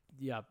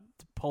 yeah,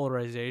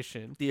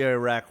 polarization. the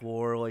Iraq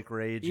War, like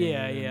raging.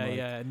 Yeah, and, yeah, like,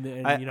 yeah.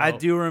 And I, you know, I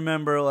do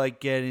remember like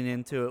getting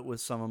into it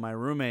with some of my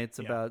roommates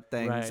Yeah. about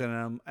things,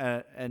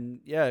 Right. and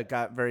yeah, it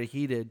got very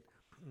heated.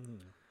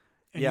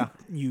 and yeah.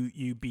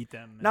 you beat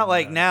them. Not and,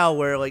 like now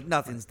where like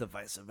nothing's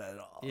divisive at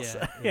all. Yeah,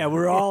 So- Yeah,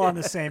 we're all on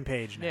the same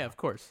page now. yeah, of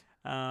course.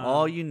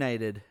 All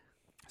united.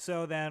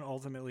 So then,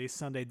 ultimately,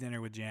 Sunday dinner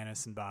with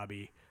Janice and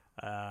Bobby.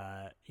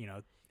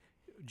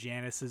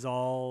 Janice is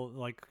all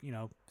like,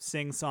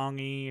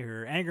 sing-songy.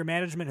 Her anger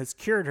management has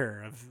cured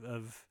her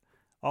of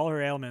all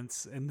her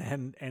ailments,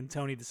 and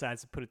Tony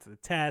decides to put it to the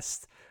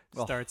test.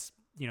 Starts,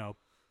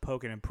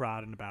 poking and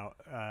prodding about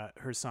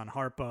her son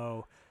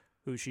Harpo,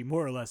 who she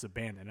more or less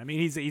abandoned. I mean,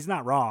 he's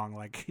not wrong.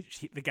 Like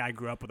the guy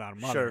grew up without a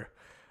mother. Sure.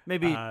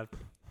 Maybe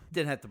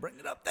didn't have to bring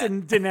it up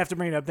then. Didn't have to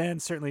bring it up then.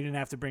 Certainly didn't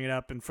have to bring it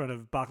up in front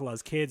of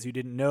Bacala's kids who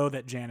didn't know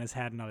that Janice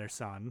had another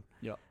son.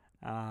 Yeah.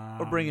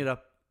 Or bring it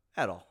up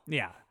at all.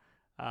 Yeah.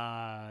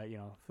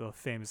 The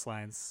famous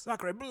lines,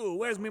 "Sacre bleu,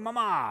 where's me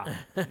mama?"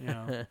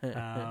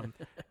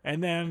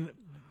 And then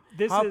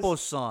this Harpo's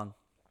is song.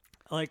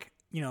 like,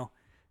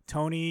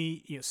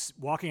 Tony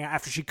walking out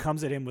after she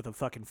comes at him with a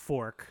fucking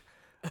fork.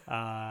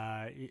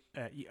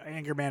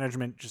 Anger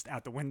management just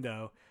out the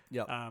window.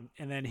 Yep.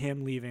 And then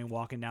him leaving,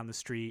 walking down the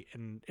street,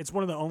 and it's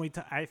one of the only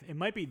it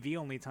might be the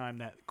only time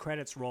that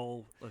credits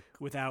roll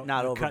without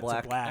not the over cut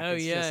black. to black. Oh,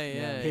 It's yeah, just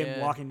yeah, him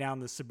yeah. walking down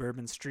the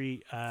suburban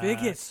street.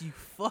 Figgis, you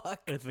fuck.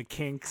 With the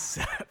Kinks.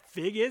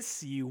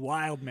 Figgis, you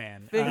wild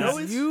man.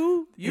 Figgis,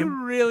 you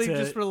him really to-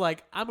 just were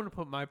like, I'm gonna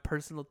put my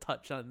personal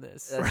touch on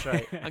this. That's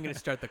right. I'm gonna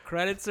start the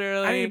credits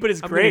early. I mean, but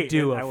it's I'm great.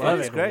 Gonna do I a love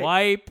fucking it. Great.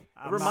 wipe.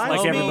 I'm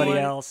Reminds like me- everybody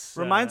else.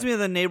 Reminds me of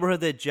the neighborhood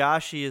that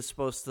Joshy is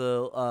supposed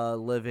to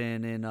live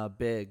in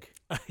Big.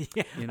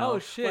 Yeah. Oh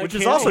shit! Which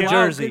is him- also him-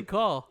 Jersey. Good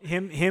call.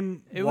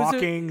 Him It was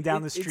walking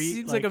down the It street.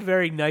 seems like a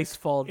very nice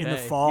fall day. in the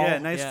fall. Yeah,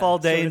 nice Yeah. fall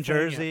day Sort in of thing,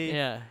 Jersey.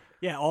 Yeah.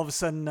 Yeah, all of a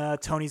sudden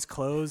Tony's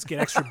clothes get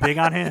extra big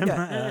on him.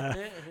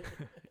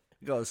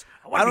 He goes,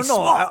 wanna I don't be know.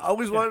 small." I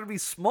always wanted to be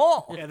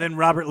small. And then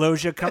Robert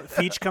Loggia,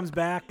 Feach comes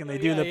back, and they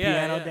do the Yeah,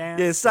 piano yeah. dance.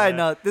 Yeah, side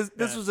note,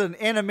 this was an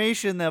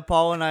animation that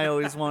Paul and I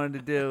always wanted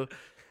to do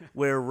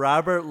where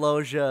Robert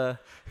Loggia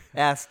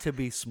asked to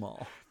be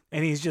small.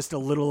 And he's just a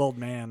little old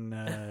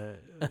man,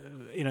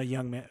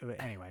 young man.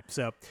 Anyway,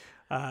 so.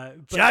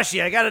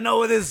 Joshy, I got to know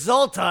where this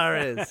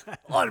Zoltar is. I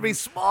want to be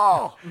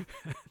small.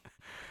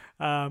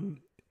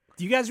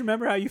 Do you guys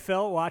remember how you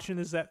felt watching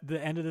the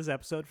end of this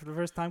episode for the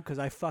first time? Because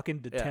I fucking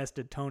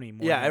detested Tony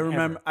more. Yeah, than I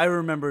remember. ever. I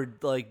remember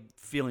like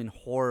feeling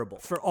horrible.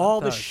 For all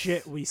the That was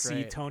shit we see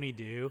great. Tony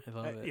do. I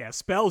love it. Yeah,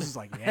 Spells is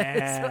like,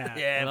 yeah.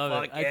 Yeah, Love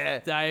fuck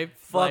it. yeah.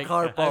 Fuck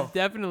Harpo. I've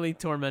definitely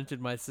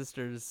tormented my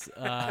sisters.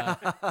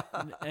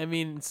 I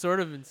mean,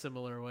 sort of in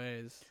similar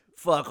ways.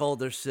 Fuck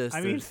older sisters.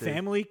 I mean, dude.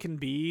 family can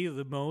be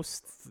the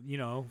most,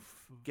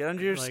 Get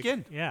under your like,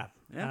 skin. Yeah.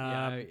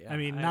 Yeah, I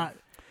mean, I- not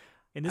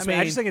in this I way. I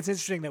mean, just think it's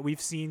interesting that we've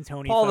seen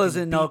Tony. Paul fucking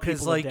doesn't know beat because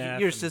people to like death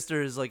your and-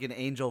 sister is like an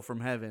angel from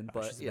heaven, She's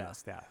but the yeah,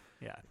 best,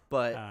 yeah.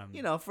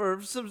 but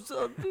for some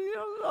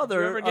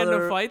other You ever get other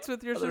into fights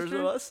with your others sister?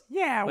 of us.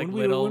 Yeah, Like when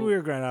we little-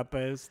 were growing up,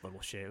 it was little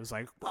shit. It was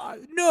like,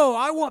 no,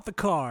 I want the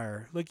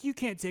car. Like, you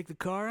can't take the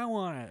car. I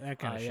want it. That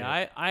kind of shit.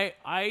 Yeah,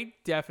 I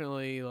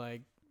definitely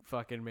like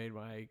fucking made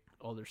my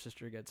older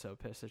sister get so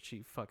pissed that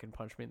she fucking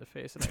punched me in the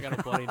face and I got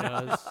a bloody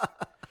nose.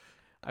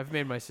 I've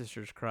made my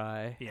sisters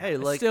cry. Yeah. Hey, I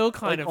like still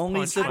kind like of only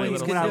punch my siblings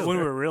little can when, do. when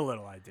we were real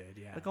little, I did.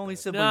 Yeah, Like only But-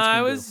 siblings. No, can I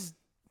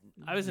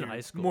do. was in You're high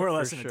school, more or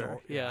less for an sure.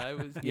 adult, Yeah, yeah. I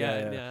was.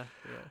 Yeah,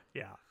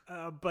 Yeah.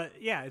 Yeah, but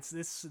yeah, it's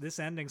this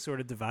ending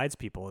sort of divides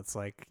people. It's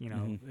like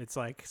it's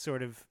like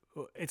sort of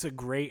it's a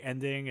great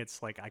ending.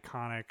 It's like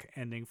iconic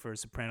ending for a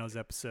Sopranos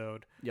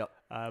episode. Yep.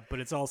 But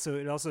it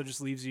also just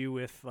leaves you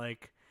with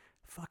like,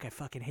 fuck, I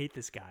fucking hate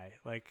this guy.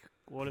 Like,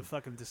 what a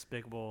fucking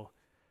despicable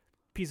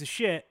piece of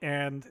shit.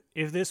 And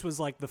if this was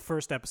like the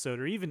first episode,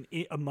 or even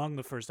among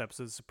the first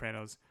episodes of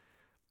Sopranos,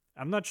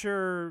 I'm not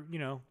sure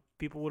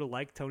people would have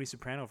liked Tony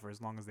Soprano for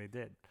as long as they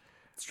did.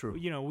 It's true.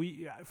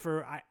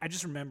 I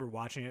just remember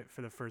watching it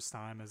for the first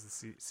time as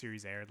the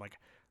series aired. Like,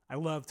 I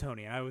love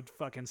Tony, and I would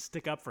fucking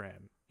stick up for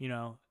him.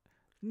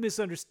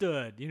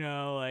 Misunderstood.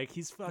 Like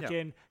he's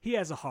fucking. He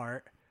has a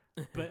heart,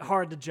 but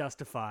hard to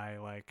justify.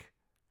 Like,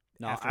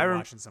 No, after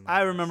watching something I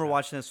like remember this.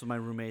 watching this with my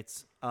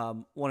roommates.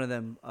 One of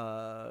them,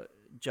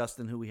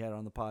 Justin, who we had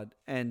on the pod,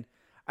 and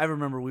I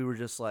remember we were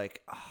just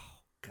like, "Oh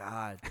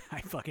God,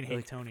 I fucking hate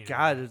like, Tony. now.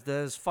 God, that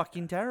is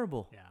fucking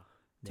terrible, Yeah.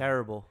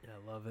 terrible." Yeah,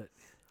 I love it.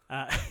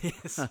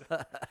 Yes.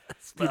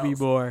 Give me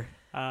more.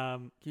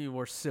 Um. Give me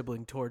more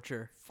sibling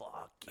torture.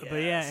 Fuck.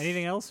 But yeah,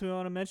 anything else we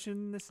want to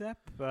mention this ep?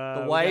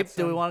 The wipe.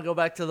 Do we want to go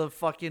back to the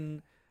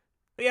fucking?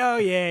 Oh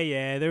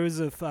yeah. There was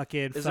a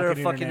fucking. Is there a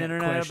fucking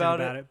internet question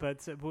about it? But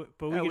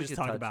we Yeah, can we just could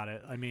talk touch. about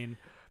it. I mean,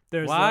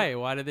 there's Why?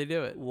 Why did they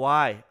do it?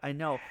 Why? I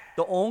know.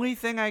 The only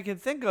thing I can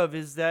think of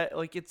is that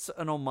like it's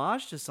an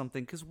homage to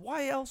something. Because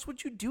why else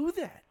would you do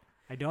that?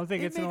 I don't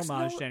think It it's an makes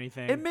homage no- to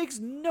anything. It makes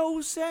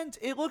no sense.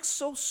 It looks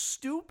so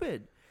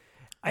stupid.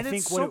 And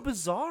think it's what so it-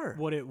 bizarre.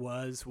 What it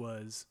was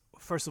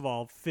first of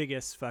all,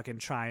 Figgis fucking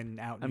trying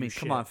out new I mean, shit,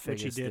 come on,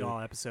 which he Figgis, did dude.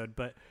 all episode.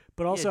 But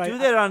also, do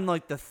that on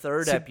like the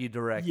third to- ep you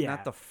direct, yeah.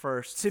 not the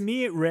first. to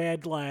me, it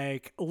read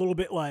like a little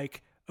bit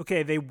like,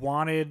 okay, they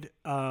wanted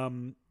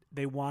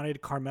they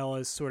wanted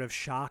Carmela's sort of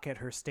shock at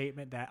her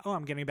statement that,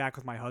 I'm getting back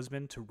with my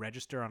husband to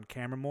register on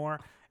camera more,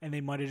 and they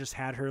might have just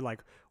had her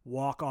like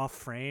walk off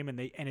frame, and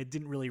it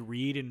didn't really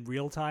read in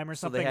real time or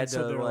something. they had and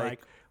so to, they're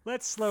like,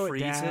 let's slow it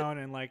freeze it? down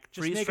and like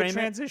just Freeze make frame a it?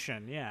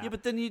 transition. Yeah. Yeah,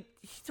 but then you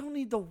don't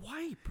need the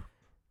wipe.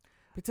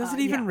 But does it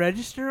even yeah.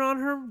 register on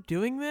her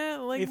doing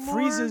that? Like it more?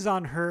 freezes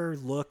on her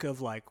look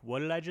of like, what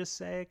did I just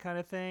say, kind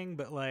of thing.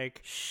 But like,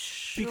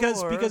 Sure.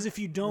 because if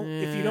you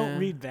don't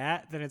read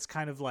that, then it's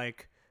kind of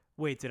like,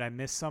 wait, did I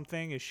miss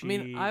something? Is she? I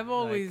mean, I've like-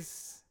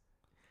 always.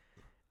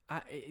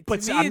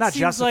 But to me, I'm it not seems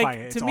justifying like,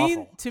 it. It's to me,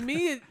 awful.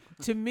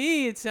 to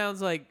me, it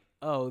sounds like,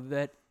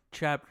 that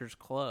chapter's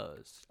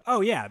closed.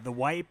 Oh yeah, the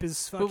wipe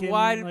is fucking. But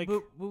why? Like,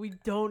 But we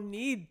don't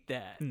need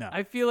that. No,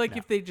 I feel like no.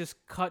 if they just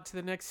cut to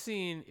the next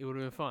scene, it would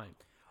have been fine.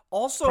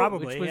 Also,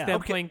 Probably. Which was yeah. them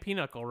Okay. playing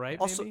Pinochle, right?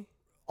 Also- maybe?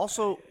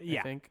 also, yeah.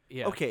 I think.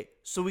 Yeah. okay,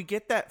 so we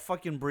get that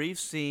fucking brief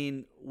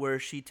scene where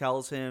she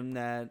tells him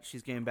that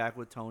she's getting back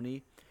with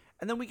Tony,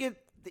 and then we get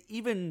the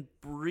even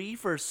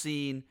briefer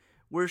scene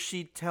where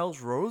she tells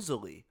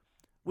Rosalie,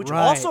 which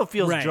Right, also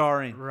feels right.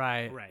 jarring.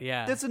 Right. Right.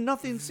 Yeah. That's a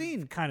nothing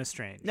scene. kind of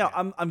strange. Now,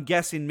 yeah. I'm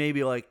guessing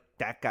maybe like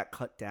that got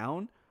cut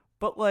down,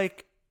 but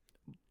like,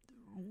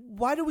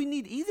 why do we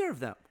need either of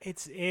them?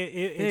 It's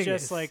Biggest.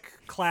 just like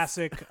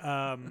classic.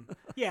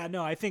 Yeah,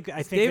 no, I think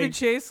David they,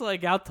 Chase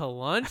like out to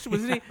lunch?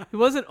 Wasn't he? He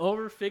wasn't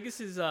over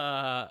Figus's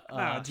no,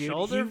 dude,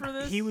 shoulder he, for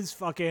this. He was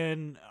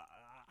fucking.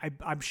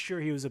 I'm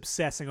sure he was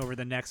obsessing over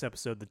the next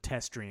episode, the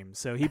test stream.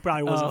 So he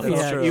probably wasn't. Oh,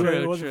 focused, yeah, he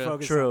true, wasn't true.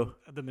 focused True.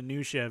 on the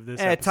minutia of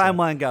this. Eh, episode.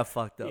 timeline got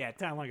fucked up. Yeah,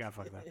 timeline got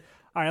fucked up.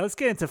 All right, let's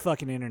get into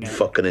fucking internet.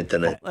 Fucking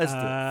internet. Let's do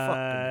it. Fuck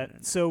the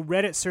internet. So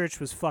Reddit search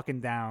was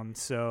fucking down,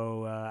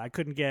 so I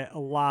couldn't get a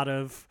lot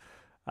of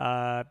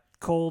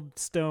cold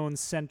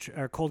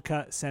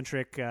cut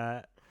centric.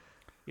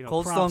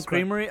 Cold Stone prompts, but-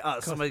 Creamery. Oh,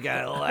 somebody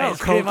got a little Oh, ice Cold,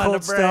 cream on the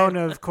Cold bread. Stone,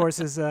 of course,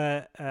 is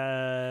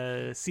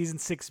season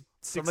 6.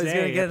 Somebody's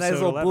gonna get a nice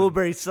little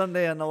blueberry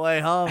sundae on the way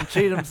home.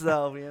 Treat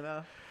himself, you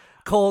know.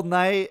 Cold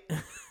night,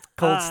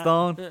 Cold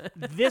Stone.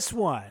 This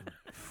one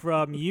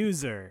from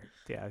user.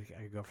 Yeah,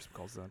 I could go for some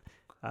Cold Stone.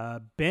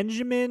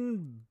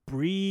 Benjamin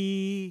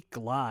Bree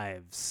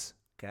Lives.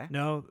 Okay.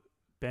 No,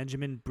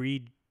 Benjamin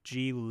Bree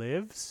G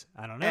Lives.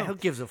 I don't know. Eh, who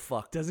gives a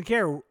fuck? Doesn't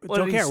care. What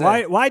Don't did he care.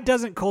 say? Why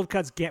doesn't Cold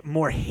Cuts get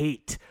more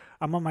hate?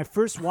 I'm on my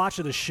first watch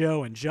of the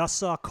show and just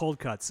saw Cold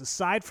Cuts.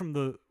 Aside from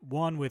the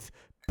one with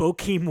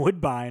Bokeem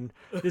Woodbine,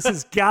 this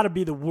has got to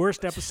be the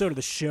worst episode of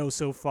the show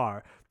so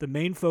far. The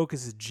main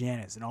focus is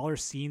Janice, and all her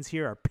scenes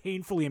here are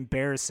painfully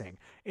embarrassing,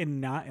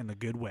 and not in the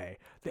good way.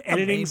 The The main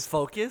editing's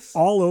focus.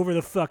 all over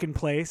the fucking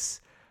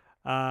place.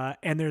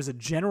 And there's a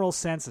general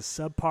sense of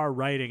subpar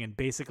writing in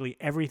basically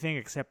everything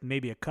except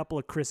maybe a couple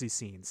of Chrissy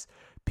scenes.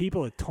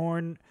 People had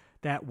torn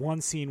that one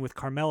scene with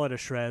Carmela to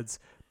shreds,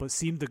 but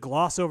seemed to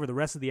gloss over the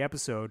rest of the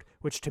episode,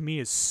 which to me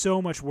is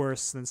so much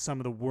worse than some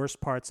of the worst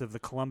parts of the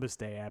Columbus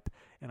Day ep,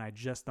 and I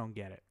just don't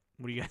get it.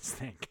 What do you guys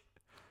think?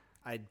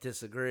 I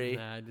disagree.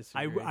 Nah, I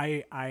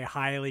disagree. I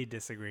highly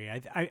disagree.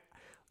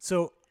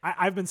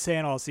 I've been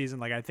saying all season,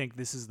 like, I think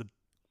this is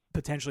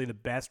potentially the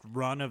best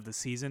run of the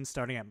season,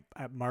 starting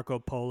at Marco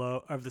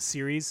Polo, of the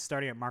series,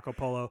 starting at Marco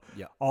Polo,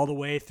 Yeah. all the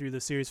way through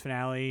the series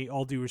finale.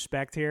 All due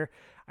respect here.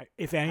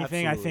 If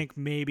anything, Absolutely. I think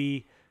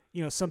maybe,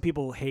 some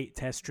people hate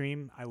Test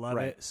Stream. I love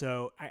Right. it.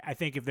 So I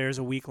think if there's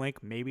a weak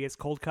link, maybe it's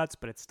Cold Cuts,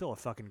 but it's still a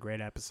fucking great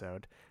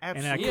episode.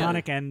 Absolutely. And an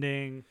iconic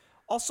ending.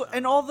 Also,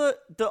 and all the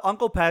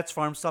Uncle Pat's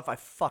Farm stuff, I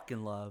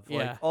fucking love.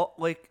 Yeah.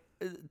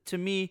 To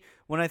me,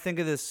 when I think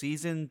of this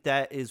season,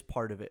 that is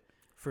part of it.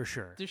 For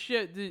sure.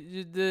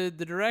 the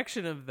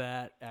direction of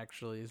that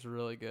actually is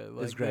really good.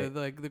 Like It's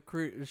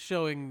great.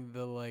 Showing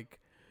the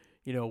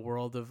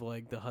world of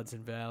like the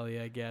Hudson Valley,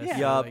 I guess. Yeah. or,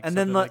 Yup. like, And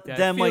then something like that.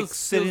 them Feels-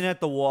 sitting feels- at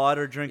the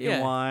water drinking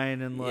Yeah.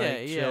 wine and like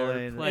or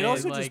chilling. playing, It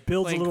also like, just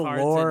builds a playing little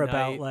cards lore at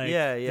about night. like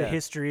Yeah, yeah. the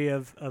history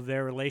of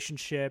their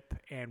relationship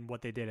and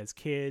what they did as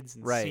kids,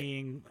 and Right.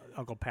 seeing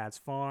Uncle Pat's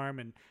farm,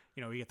 and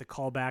you get the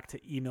callback to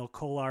Emil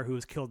Kolar, who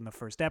was killed in the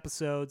first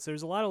episode. So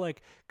there's a lot of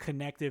like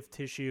connective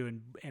tissue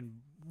and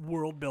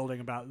world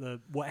building about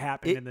what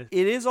happened in the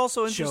It is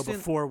also show interesting.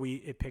 before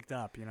it picked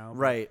up.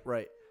 Right.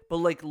 But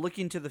like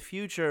looking to the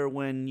future,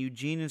 when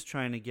Eugene is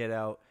trying to get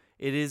out,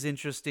 it is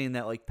interesting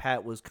that like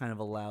Pat was kind of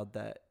allowed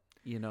that.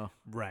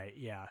 Right.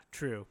 Yeah.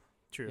 True.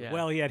 Yeah.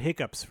 Well, he had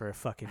hiccups for a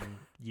fucking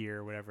year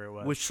or whatever it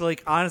was. Which,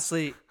 like,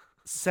 honestly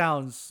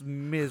sounds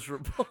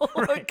miserable.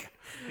 Like,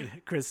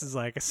 Chris is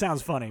like, it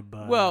sounds funny,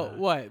 but Well,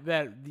 what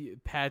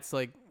Pat's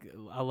like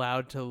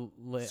allowed to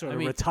sort of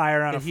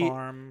retire on a he-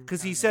 farm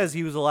because he kinda. says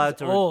he was allowed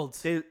to. old.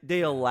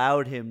 They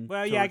allowed him.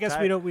 Well, to yeah, I guess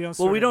retire. we don't. Well,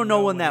 sort we of don't know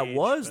when what that age,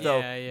 was but though,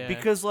 Yeah, yeah.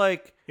 because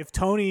like, If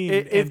Tony,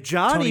 If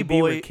Johnny Tony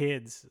B were Boy-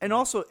 kids, and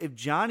also if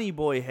Johnny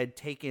Boy had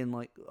taken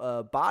like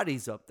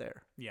bodies up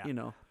there,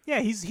 Yeah. yeah,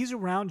 he's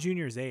around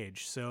Junior's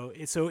age, so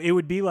it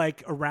would be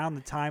like around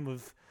the time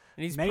of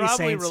And he's many probably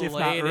Saints, if not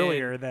related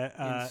earlier, in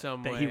that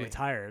some that he way.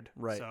 retired.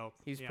 Right. So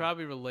He's yeah.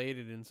 probably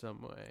related in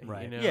some way.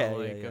 Right. You know? Yeah,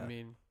 like yeah. I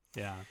mean,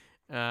 yeah.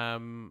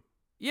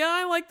 Yeah,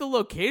 I like the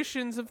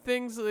locations of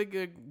things. Like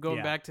going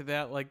Yeah. back to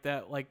that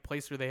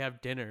place where they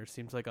have dinner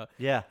seems like a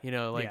Yeah.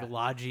 like Yeah.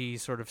 lodgy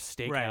sort of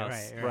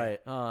steakhouse. Right.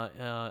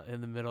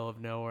 In the middle of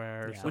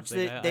nowhere or Yeah. something. Which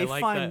they I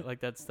like find- that,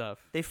 like that stuff.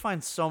 They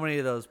find so many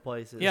of those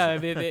places. Yeah, I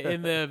mean,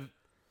 in the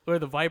where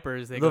the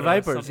Vipers, they The go to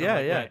Vipers, something yeah,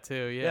 like yeah. that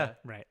too. Yeah.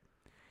 Right.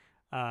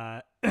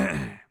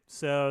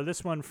 So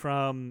this one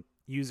from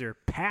user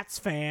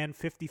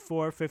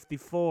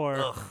PatsFan5454.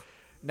 Ugh.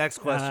 Next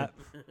question.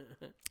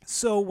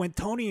 So when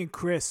Tony and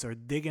Chris are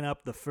digging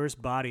up the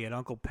first body at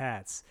Uncle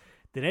Pat's,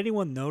 did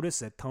anyone notice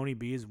that Tony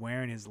B is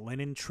wearing his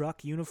linen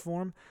truck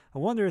uniform? I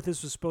wonder if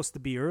this was supposed to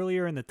be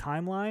earlier in the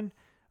timeline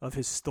of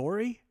his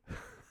story.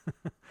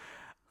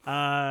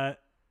 No,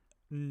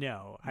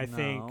 I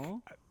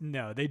think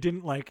no, they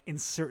didn't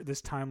insert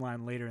this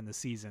timeline later in the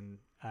season.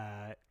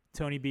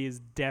 Tony B is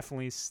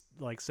definitely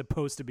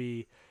supposed to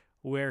be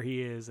where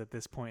he is at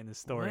this point in the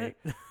story.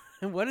 What?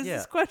 What is Yeah.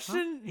 this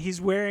question?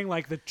 He's wearing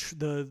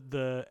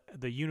the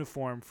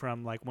uniform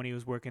from when he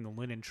was working the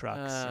linen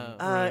trucks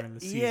earlier in the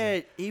season.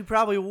 Yeah, he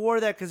probably wore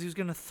that because he was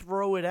gonna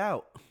throw it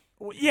out.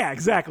 Well, yeah,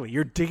 exactly.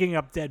 You're digging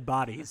up dead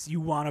bodies. You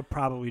want to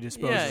probably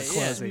dispose Yeah, of the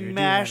clothes that you're doing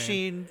that in.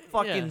 Smashing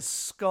fucking Yeah.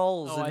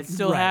 skulls. Oh, I and,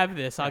 still Right, have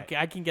this. right.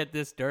 I can get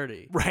this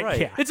dirty. Right, Right.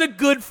 yeah. It's a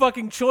good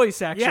fucking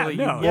choice, actually.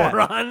 no, you yeah.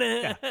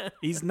 moron.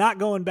 He's not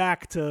going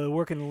back to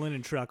working the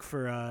linen truck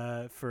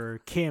for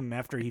Kim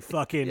after he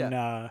fucking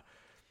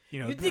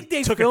You think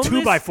they took a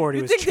filmed 2x4 to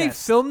You his think they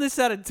chest. filmed this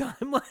at a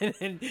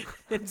timeline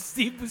and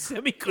Steve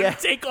Buscemi couldn't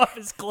take off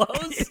his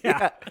clothes?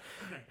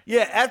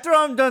 Yeah, after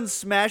I'm done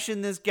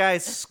smashing this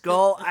guy's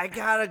skull, I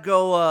gotta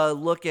go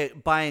look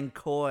at buying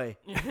koi.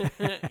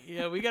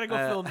 Yeah, we gotta go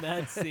film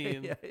that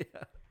scene. Yeah.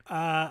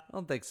 I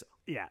don't think so.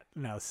 Yeah,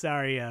 no,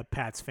 sorry,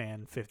 Pats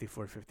fan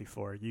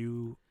 5454,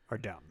 you are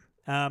dumb.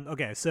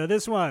 Okay, so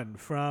this one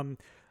from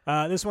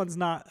this one's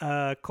not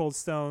Cold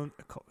Stone.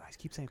 I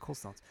keep saying Cold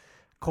Stones.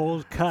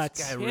 Cold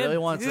Cuts. I really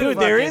want Dude, some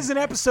there fucking is an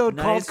episode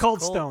nice called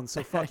Cold Stone,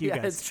 so fuck you yeah,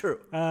 guys. it's true.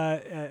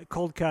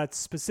 Cold Cuts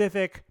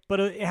specific, but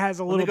it has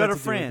a When little they go bit to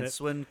to France,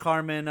 do with when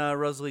Carmen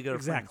Rosalie go it. to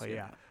Exactly,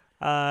 France.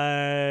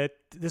 yeah.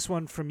 This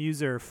one from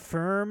user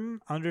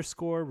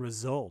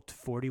firm_result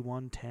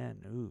 4110.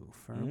 Ooh,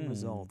 firm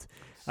result.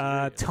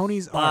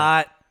 Tony's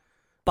art.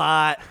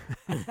 Bot.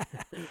 Tony,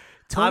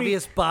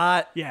 Obvious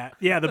bot.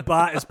 Yeah, the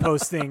bot is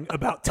posting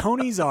about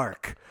Tony's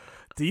arc.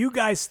 Do you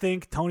guys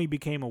think Tony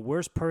became a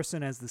worse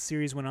person as the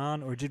series went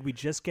on, or did we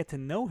just get to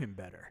know him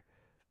better?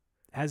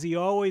 Has he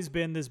always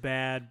been this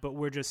bad, but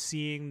we're just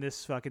seeing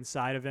this fucking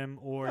side of him,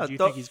 or do you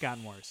think he's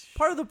gotten worse?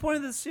 Part of the point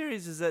of the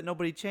series is that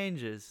nobody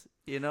changes.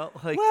 You know,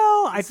 Well,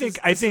 I this think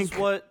this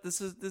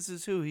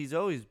is who he's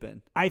always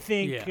been. I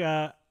think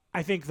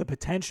the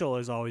potential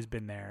has always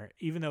been there,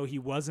 even though he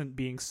wasn't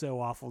being so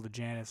awful to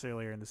Janice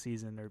earlier in the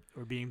season,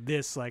 or being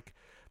this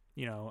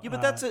Yeah,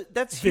 but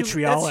that's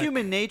vitriolic.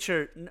 human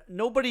nature.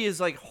 Nobody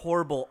is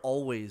horrible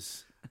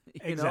always.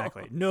 You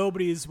Exactly. know?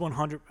 Nobody's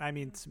 100. I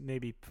mean,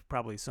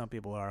 probably some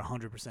people are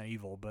 100%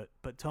 evil, but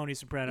Tony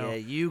Soprano. Yeah,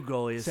 you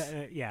goalies.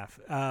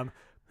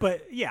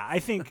 But yeah, I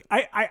think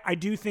I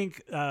do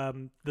think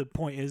the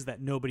point is that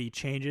nobody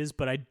changes,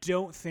 but I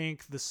don't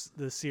think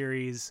the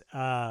series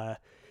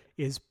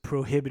is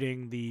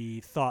prohibiting the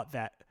thought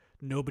that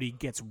nobody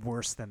gets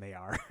worse than they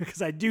are,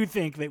 because I do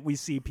think that we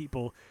see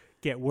people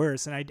get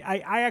worse, and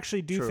I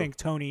actually do True. think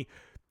Tony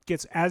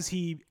gets as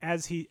the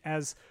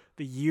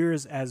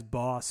years as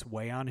boss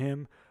weigh on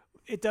him.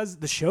 It does.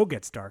 The show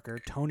gets darker.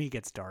 Tony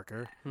gets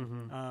darker.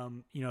 Mm-hmm.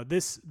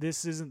 This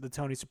isn't the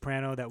Tony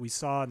Soprano that we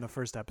saw in the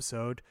first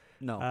episode.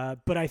 No.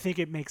 But I think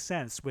it makes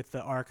sense with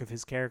the arc of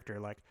his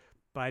character.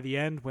 By the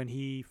end, when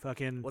he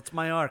fucking What's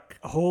my arc?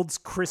 holds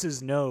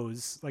Chris's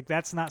nose,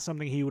 that's not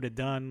something he would have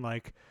done.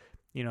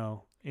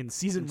 In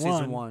season one.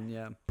 Season 1,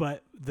 yeah.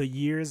 But the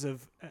years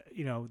of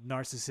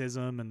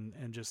narcissism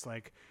and just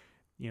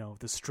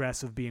the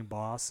stress of being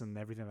boss and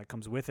everything that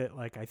comes with it,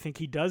 I think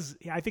he does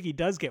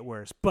get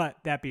worse. But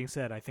that being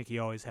said, I think he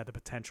always had the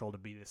potential to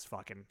be this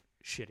fucking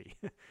shitty.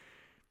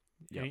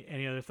 Yep.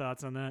 Any other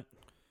thoughts on that?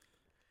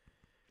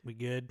 We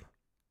good?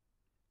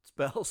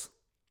 Spells.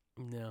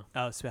 No,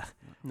 Oh,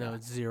 no,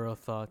 zero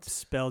thoughts.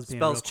 Spells being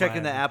Spells real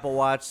checking the quiet. Apple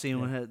Watch,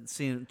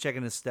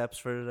 checking his steps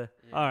for today.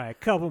 All right,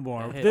 couple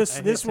more. I hit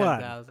This one.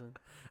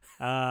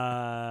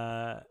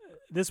 10,000.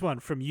 This one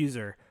from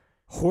user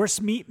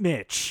Horse Meat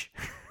Mitch.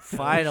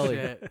 Finally.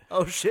 Shit.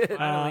 Oh shit.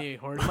 Finally,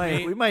 horse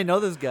we meat. might know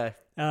this guy.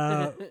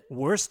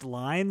 Worst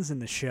lines in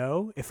the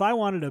show. If I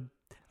wanted to,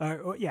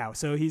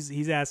 so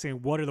he's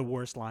asking what are the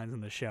worst lines in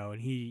the show,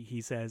 and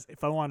he says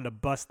if I wanted to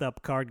bust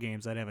up card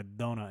games, I'd have a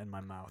donut in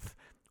my mouth,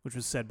 which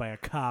was said by a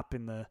cop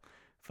in the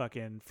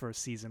fucking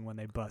first season when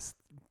they bust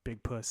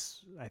Big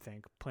Puss, I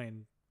think,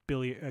 playing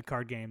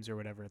card games or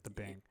whatever at the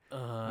Bing.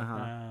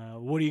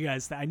 What do you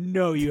guys think? I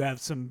know you have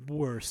some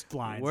worst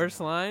lines.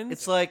 Worst lines?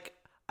 It's like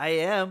I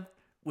am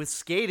with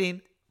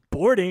skating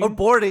boarding or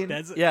boarding.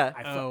 That's yeah.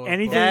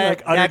 anything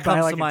That uttered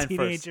comes by to a mind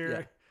teenager.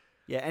 first.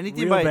 Yeah,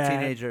 anything Real by bad. a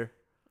teenager.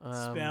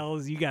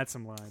 Spells. You got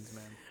some lines,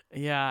 man.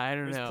 Yeah, I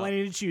don't There's know.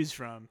 plenty to choose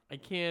from. I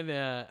can't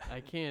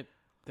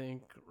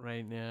think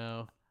right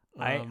now.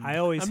 I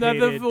always the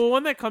hated.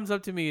 one that comes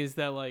up to me is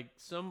that like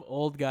some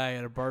old guy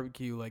at a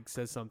barbecue like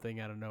says something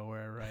out of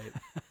nowhere,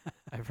 right?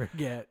 I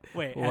forget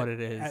Wait, what it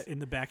is. in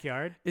the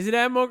backyard. Is it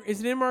is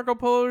it in Marco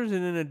Polo or is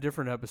it in a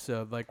different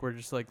episode? Like where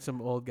just like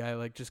some old guy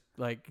like just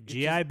like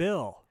GI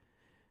Bill.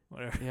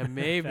 Whatever. Yeah,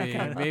 maybe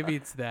maybe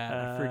it's that.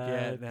 I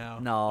forget now.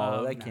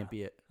 No, that can't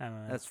be it. I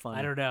don't know. That's funny.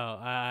 I don't know.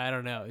 I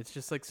don't know. It's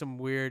just like some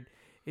weird.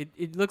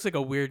 It looks like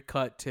a weird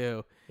cut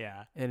too,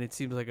 Yeah. and it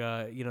seems like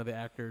the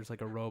actor is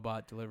like a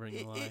robot delivering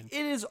the line.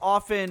 It is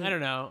often. I don't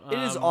know. It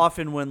is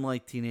often when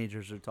like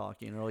teenagers are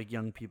talking or like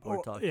young people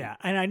are talking. Yeah,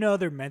 and I know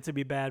they're meant to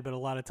be bad, but a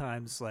lot of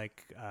times,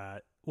 like,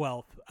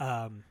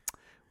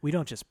 we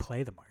don't just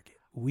play the market.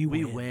 We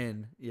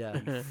win.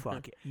 Yeah.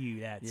 Fuck it.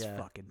 That's Yeah.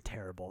 fucking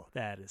terrible.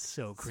 That is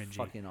so cringy. It's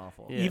fucking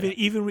awful. Yeah.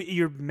 Even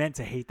you're meant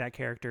to hate that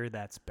character.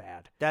 That's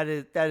bad. That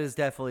is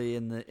definitely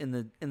in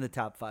the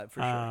top 5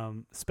 for sure.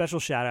 Special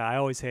shout out. I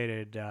always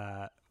hated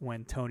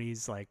when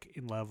Tony's like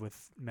in love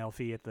with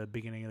Melfi at the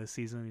beginning of the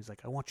season. He's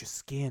like, "I want your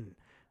skin.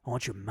 I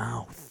want your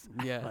mouth."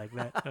 Yeah, Like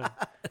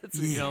that.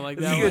 you don't like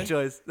That's that a good one?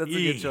 choice. That's a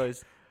good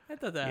choice. I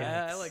thought that.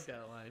 Yeah, I it's- like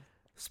that line.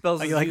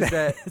 Spells Oh, has you like used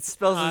that? that.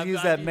 Spells has I've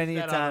used not that used many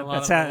that on a times.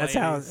 lot of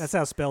that's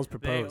how spells They,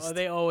 proposed.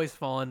 they always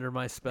fall under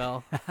my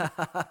spell.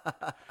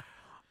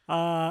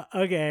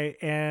 Okay,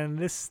 and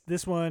this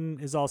one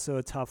is also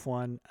a tough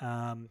one.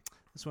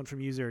 This one from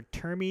user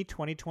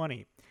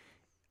Termy2020.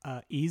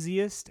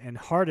 Easiest and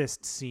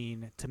hardest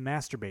scene to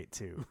masturbate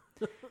to.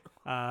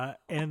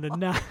 And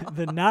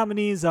the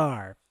nominees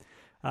are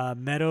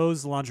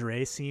Meadows'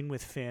 lingerie scene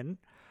with Finn,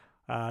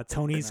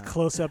 Tony's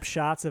close-up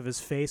shots of his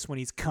face when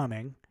he's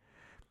coming,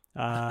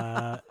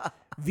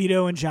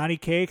 Vito and Johnny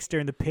Cakes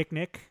during the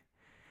picnic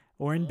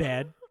or in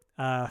bed,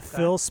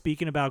 Phil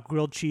speaking about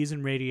grilled cheese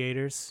and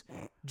radiators,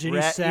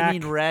 Ginny Sack, You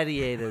mean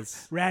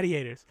radiators?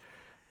 radiators,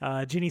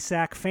 Ginny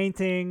Sack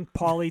fainting,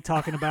 Paulie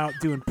talking about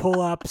doing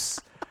pull-ups,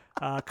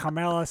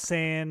 Carmela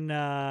saying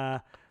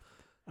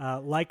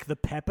like the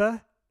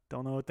Peppa,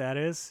 don't know what that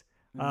is,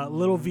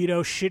 little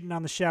Vito shitting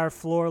on the shower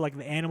floor like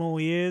the animal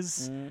he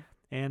is,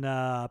 and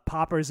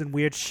poppers and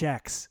weird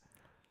shacks.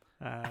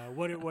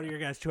 What are your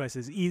guys'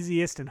 choices?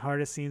 Easiest and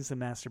hardest scenes to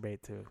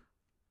masturbate to?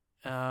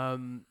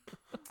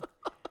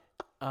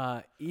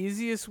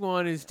 Easiest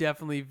one is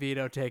definitely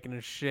Vito taking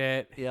a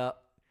shit. Yep.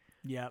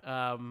 Yep.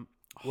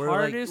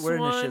 Hardest we're in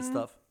the one shit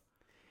stuff.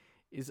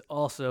 is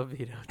also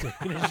Vito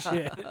taking a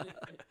shit.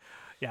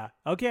 Yeah.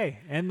 Okay.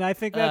 And I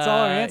think that's all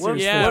our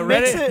answers. Yeah, What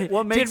makes Reddit, it-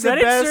 what makes did it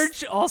Reddit best-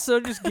 search also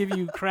just give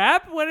you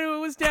crap when it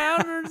was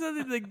down or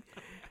something? Like,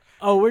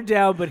 oh, we're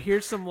down, but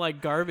here's some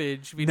like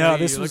garbage. We know No,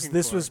 this you're was looking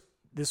this for. was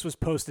this was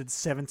posted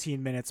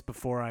 17 minutes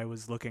before I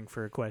was looking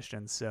for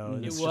questions, so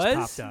this It just was?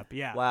 popped up.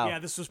 Yeah. Wow. Yeah,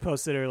 this was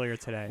posted earlier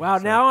today. Wow,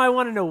 so. now I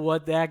want to know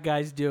what that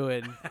guy's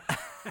doing.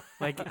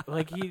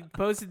 like he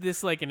posted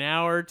this like an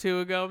hour or two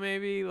ago,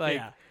 maybe. Like,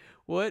 Yeah.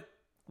 what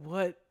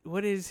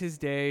is his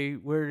day?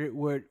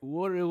 What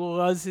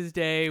was his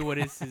day? What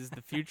is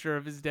the future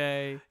of his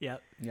day?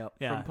 Yep. Yep.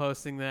 Yeah. From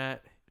posting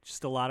that.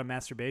 Just a lot of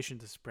masturbation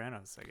to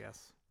Sopranos, I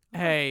guess.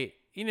 Hey,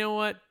 you know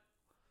what?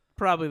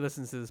 Probably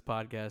listens to this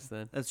podcast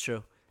then. That's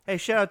true. Hey,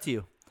 shout out to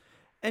you.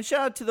 And shout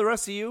out to the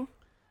rest of you.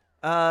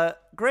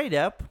 Great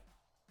ep.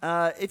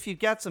 If you've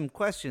got some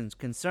questions,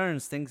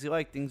 concerns, things you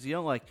like, things you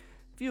don't like,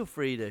 feel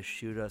free to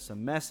shoot us a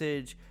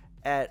message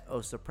at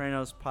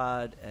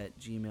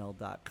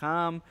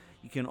osopranospod@gmail.com.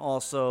 You can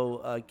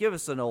also give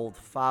us an old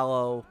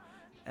follow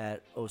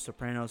at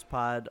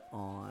osopranospod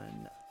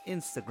on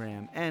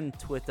Instagram and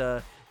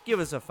Twitter. Give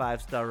us a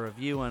 5-star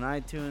review on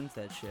iTunes.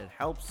 That shit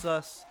helps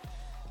us.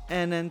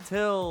 And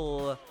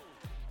until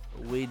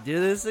we do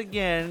this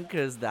again,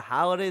 because the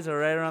holidays are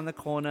right around the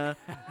corner.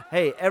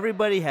 Hey,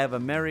 everybody have a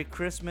Merry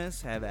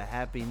Christmas. Have a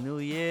Happy New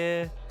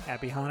Year.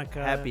 Happy Hanukkah.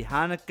 Happy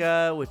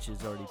Hanukkah, which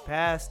is already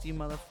passed, you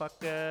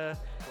motherfucker.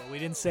 Well, we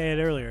didn't say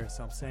it earlier,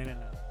 so I'm saying it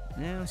now.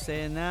 Yeah, I'm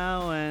saying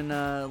now. And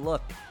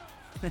look,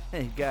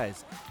 hey,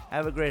 guys,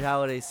 have a great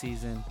holiday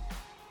season.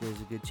 There's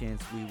a good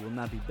chance we will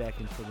not be back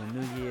until the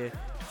new year.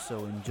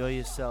 So enjoy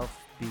yourself.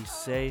 Be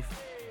safe.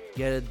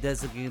 Get a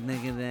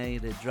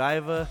designated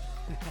driver.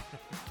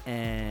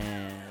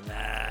 And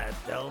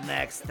until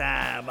next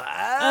time.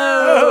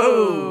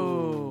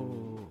 Oh!